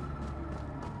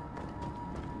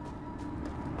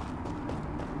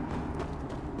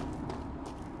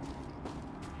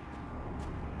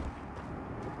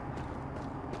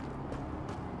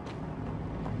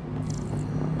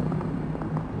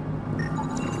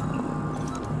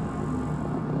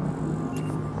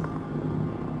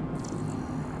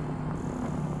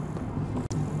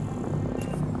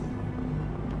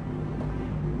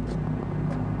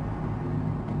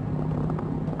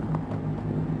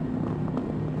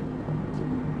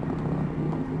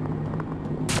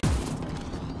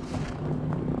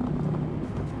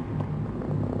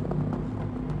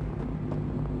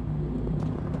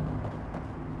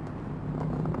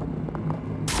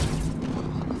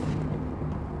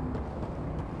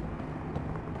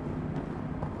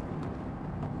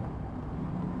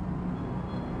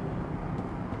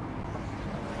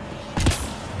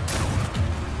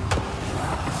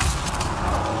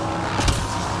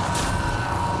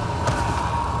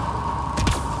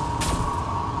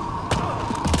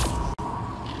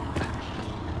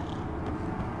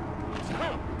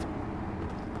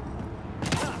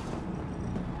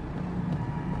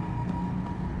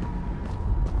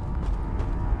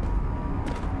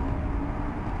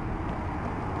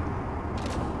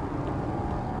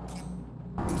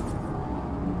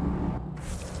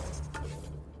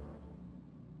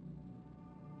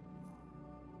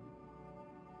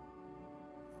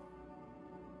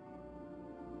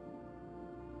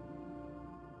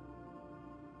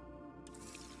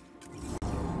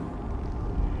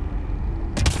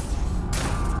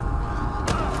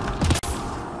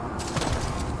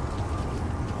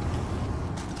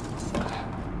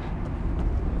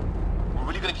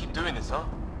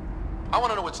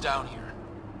 down here.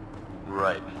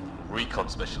 Right. Recon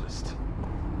specialist.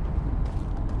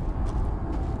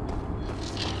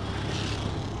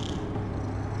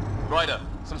 Ryder,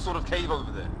 some sort of cave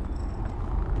over there.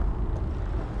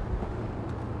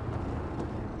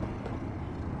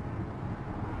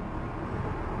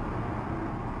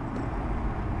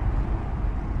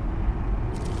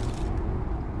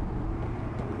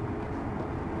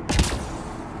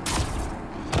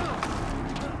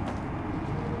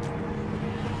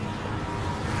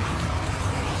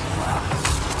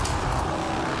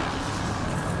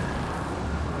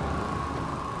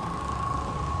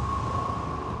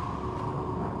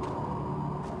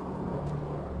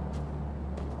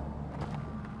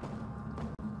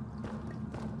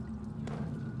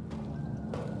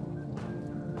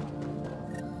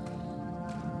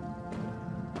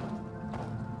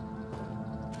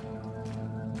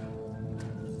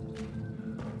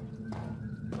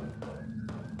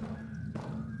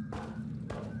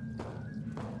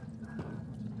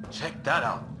 Check that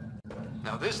out.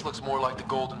 Now this looks more like the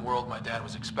golden world my dad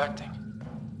was expecting.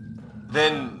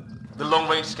 Then, the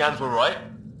long-range scans were right?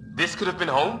 This could have been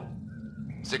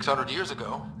home? 600 years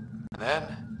ago. And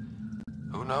then,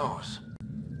 who knows?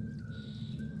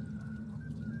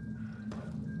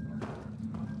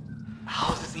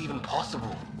 How is this even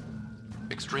possible?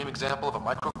 Extreme example of a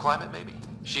microclimate, maybe?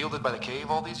 Shielded by the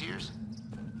cave all these years?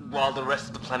 While the rest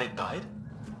of the planet died?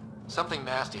 Something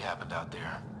nasty happened out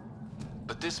there.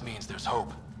 But this means there's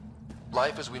hope.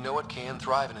 Life as we know it can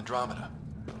thrive in Andromeda.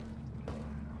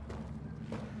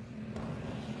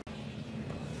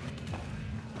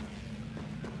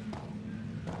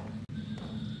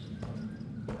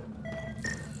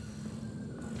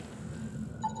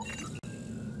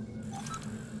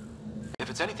 If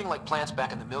it's anything like plants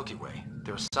back in the Milky Way,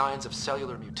 there are signs of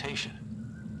cellular mutation.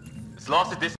 It's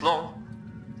lasted this long.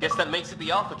 Guess that makes it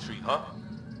the Alpha tree, huh?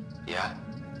 Yeah.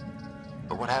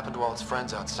 But what happened to all its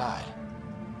friends outside?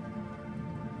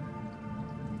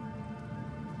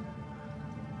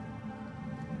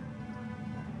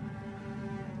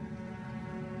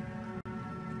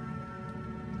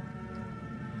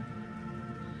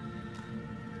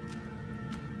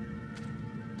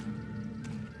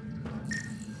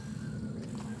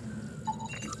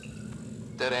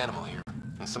 Dead animal here,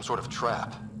 in some sort of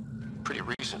trap. Pretty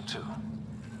recent, too.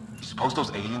 You suppose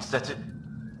those aliens set it?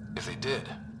 If they did,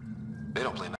 they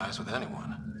don't play nice with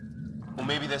anyone. Or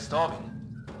maybe they're starving.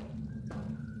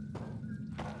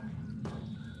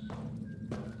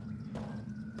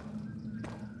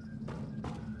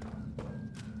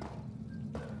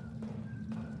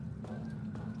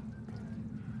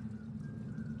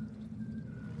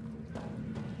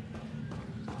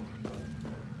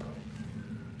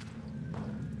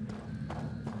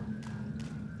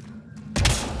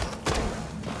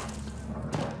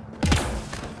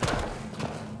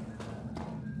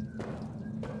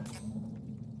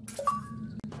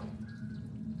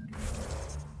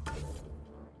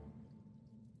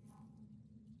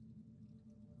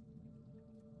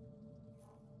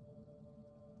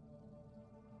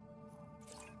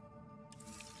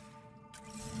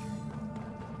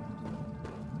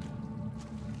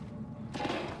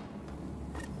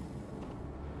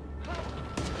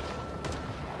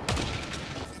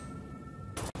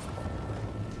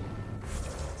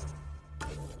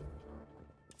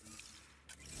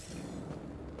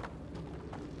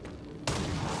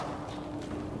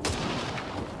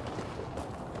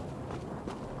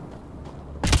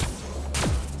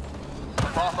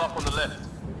 Path up on the left.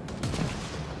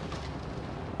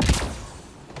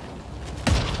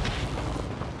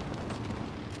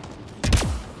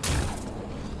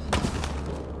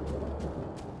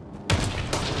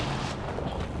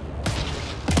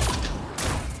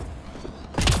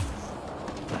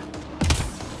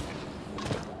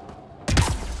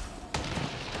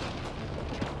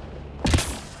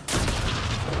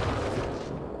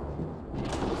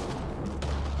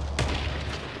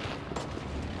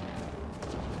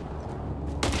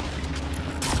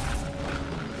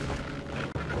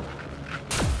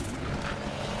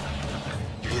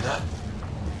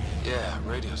 Yeah,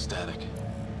 radio static.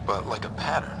 But like a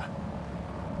pattern.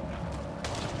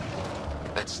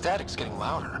 That static's getting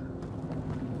louder.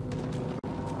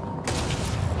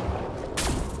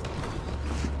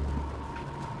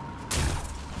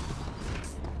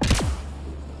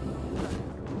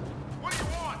 What do you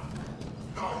want?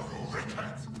 No, you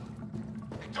rickheads.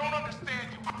 They don't understand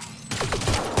you.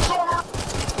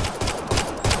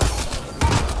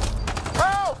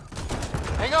 Help!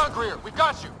 Hang on, Greer. We've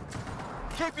got you.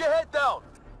 Keep your head down!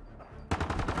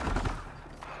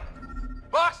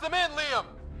 Box them in, Liam!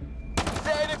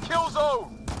 Stay in the kill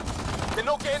zone! They're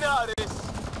not getting out of this!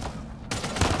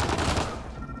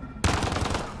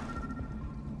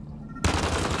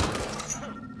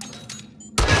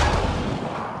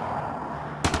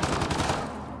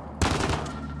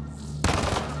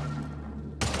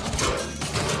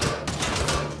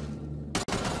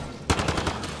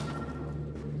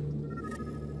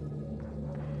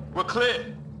 We're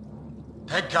clear.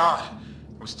 Thank God.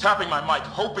 I was tapping my mic,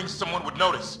 hoping someone would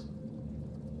notice.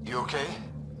 You okay?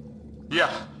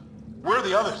 Yeah. Where are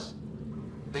the others?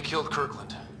 They killed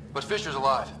Kirkland. But Fisher's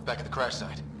alive, back at the crash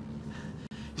site.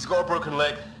 He's got a broken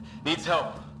leg. Needs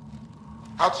help.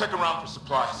 I'll check around for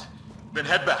supplies. Then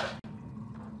head back.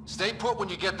 Stay put when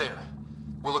you get there.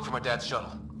 We'll look for my dad's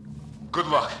shuttle. Good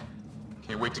luck.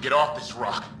 Can't wait to get off this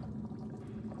rock.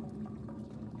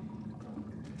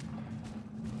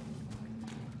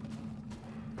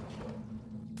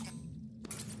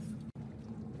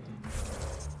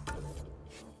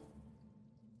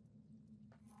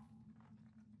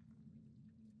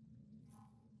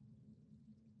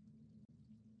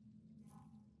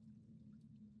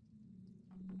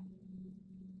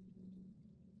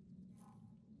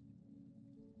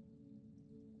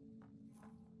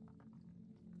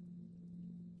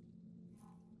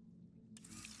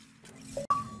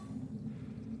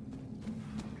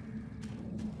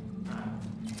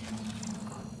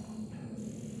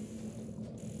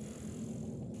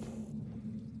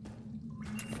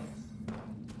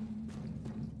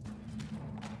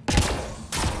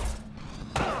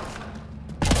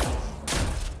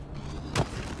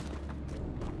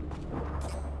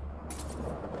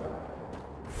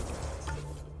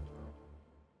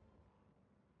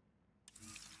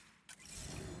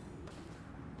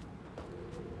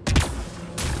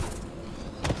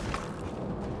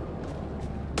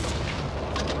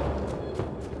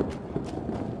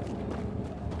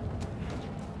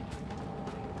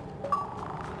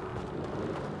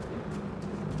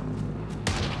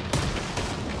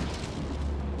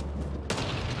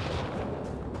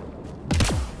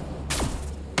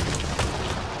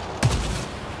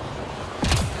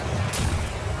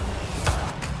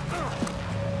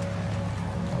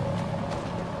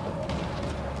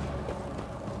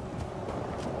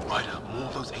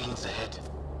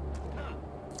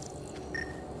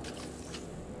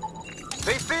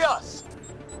 They see us!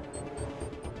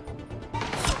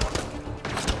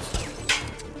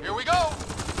 Here we go!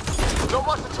 Not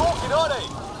much for talking, are they?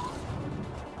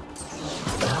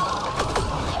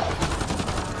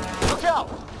 Look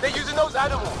out! They're using those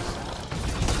animals!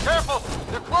 Careful!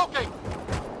 They're croaking!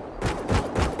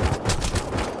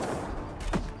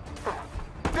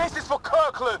 This is for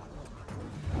Kirkland!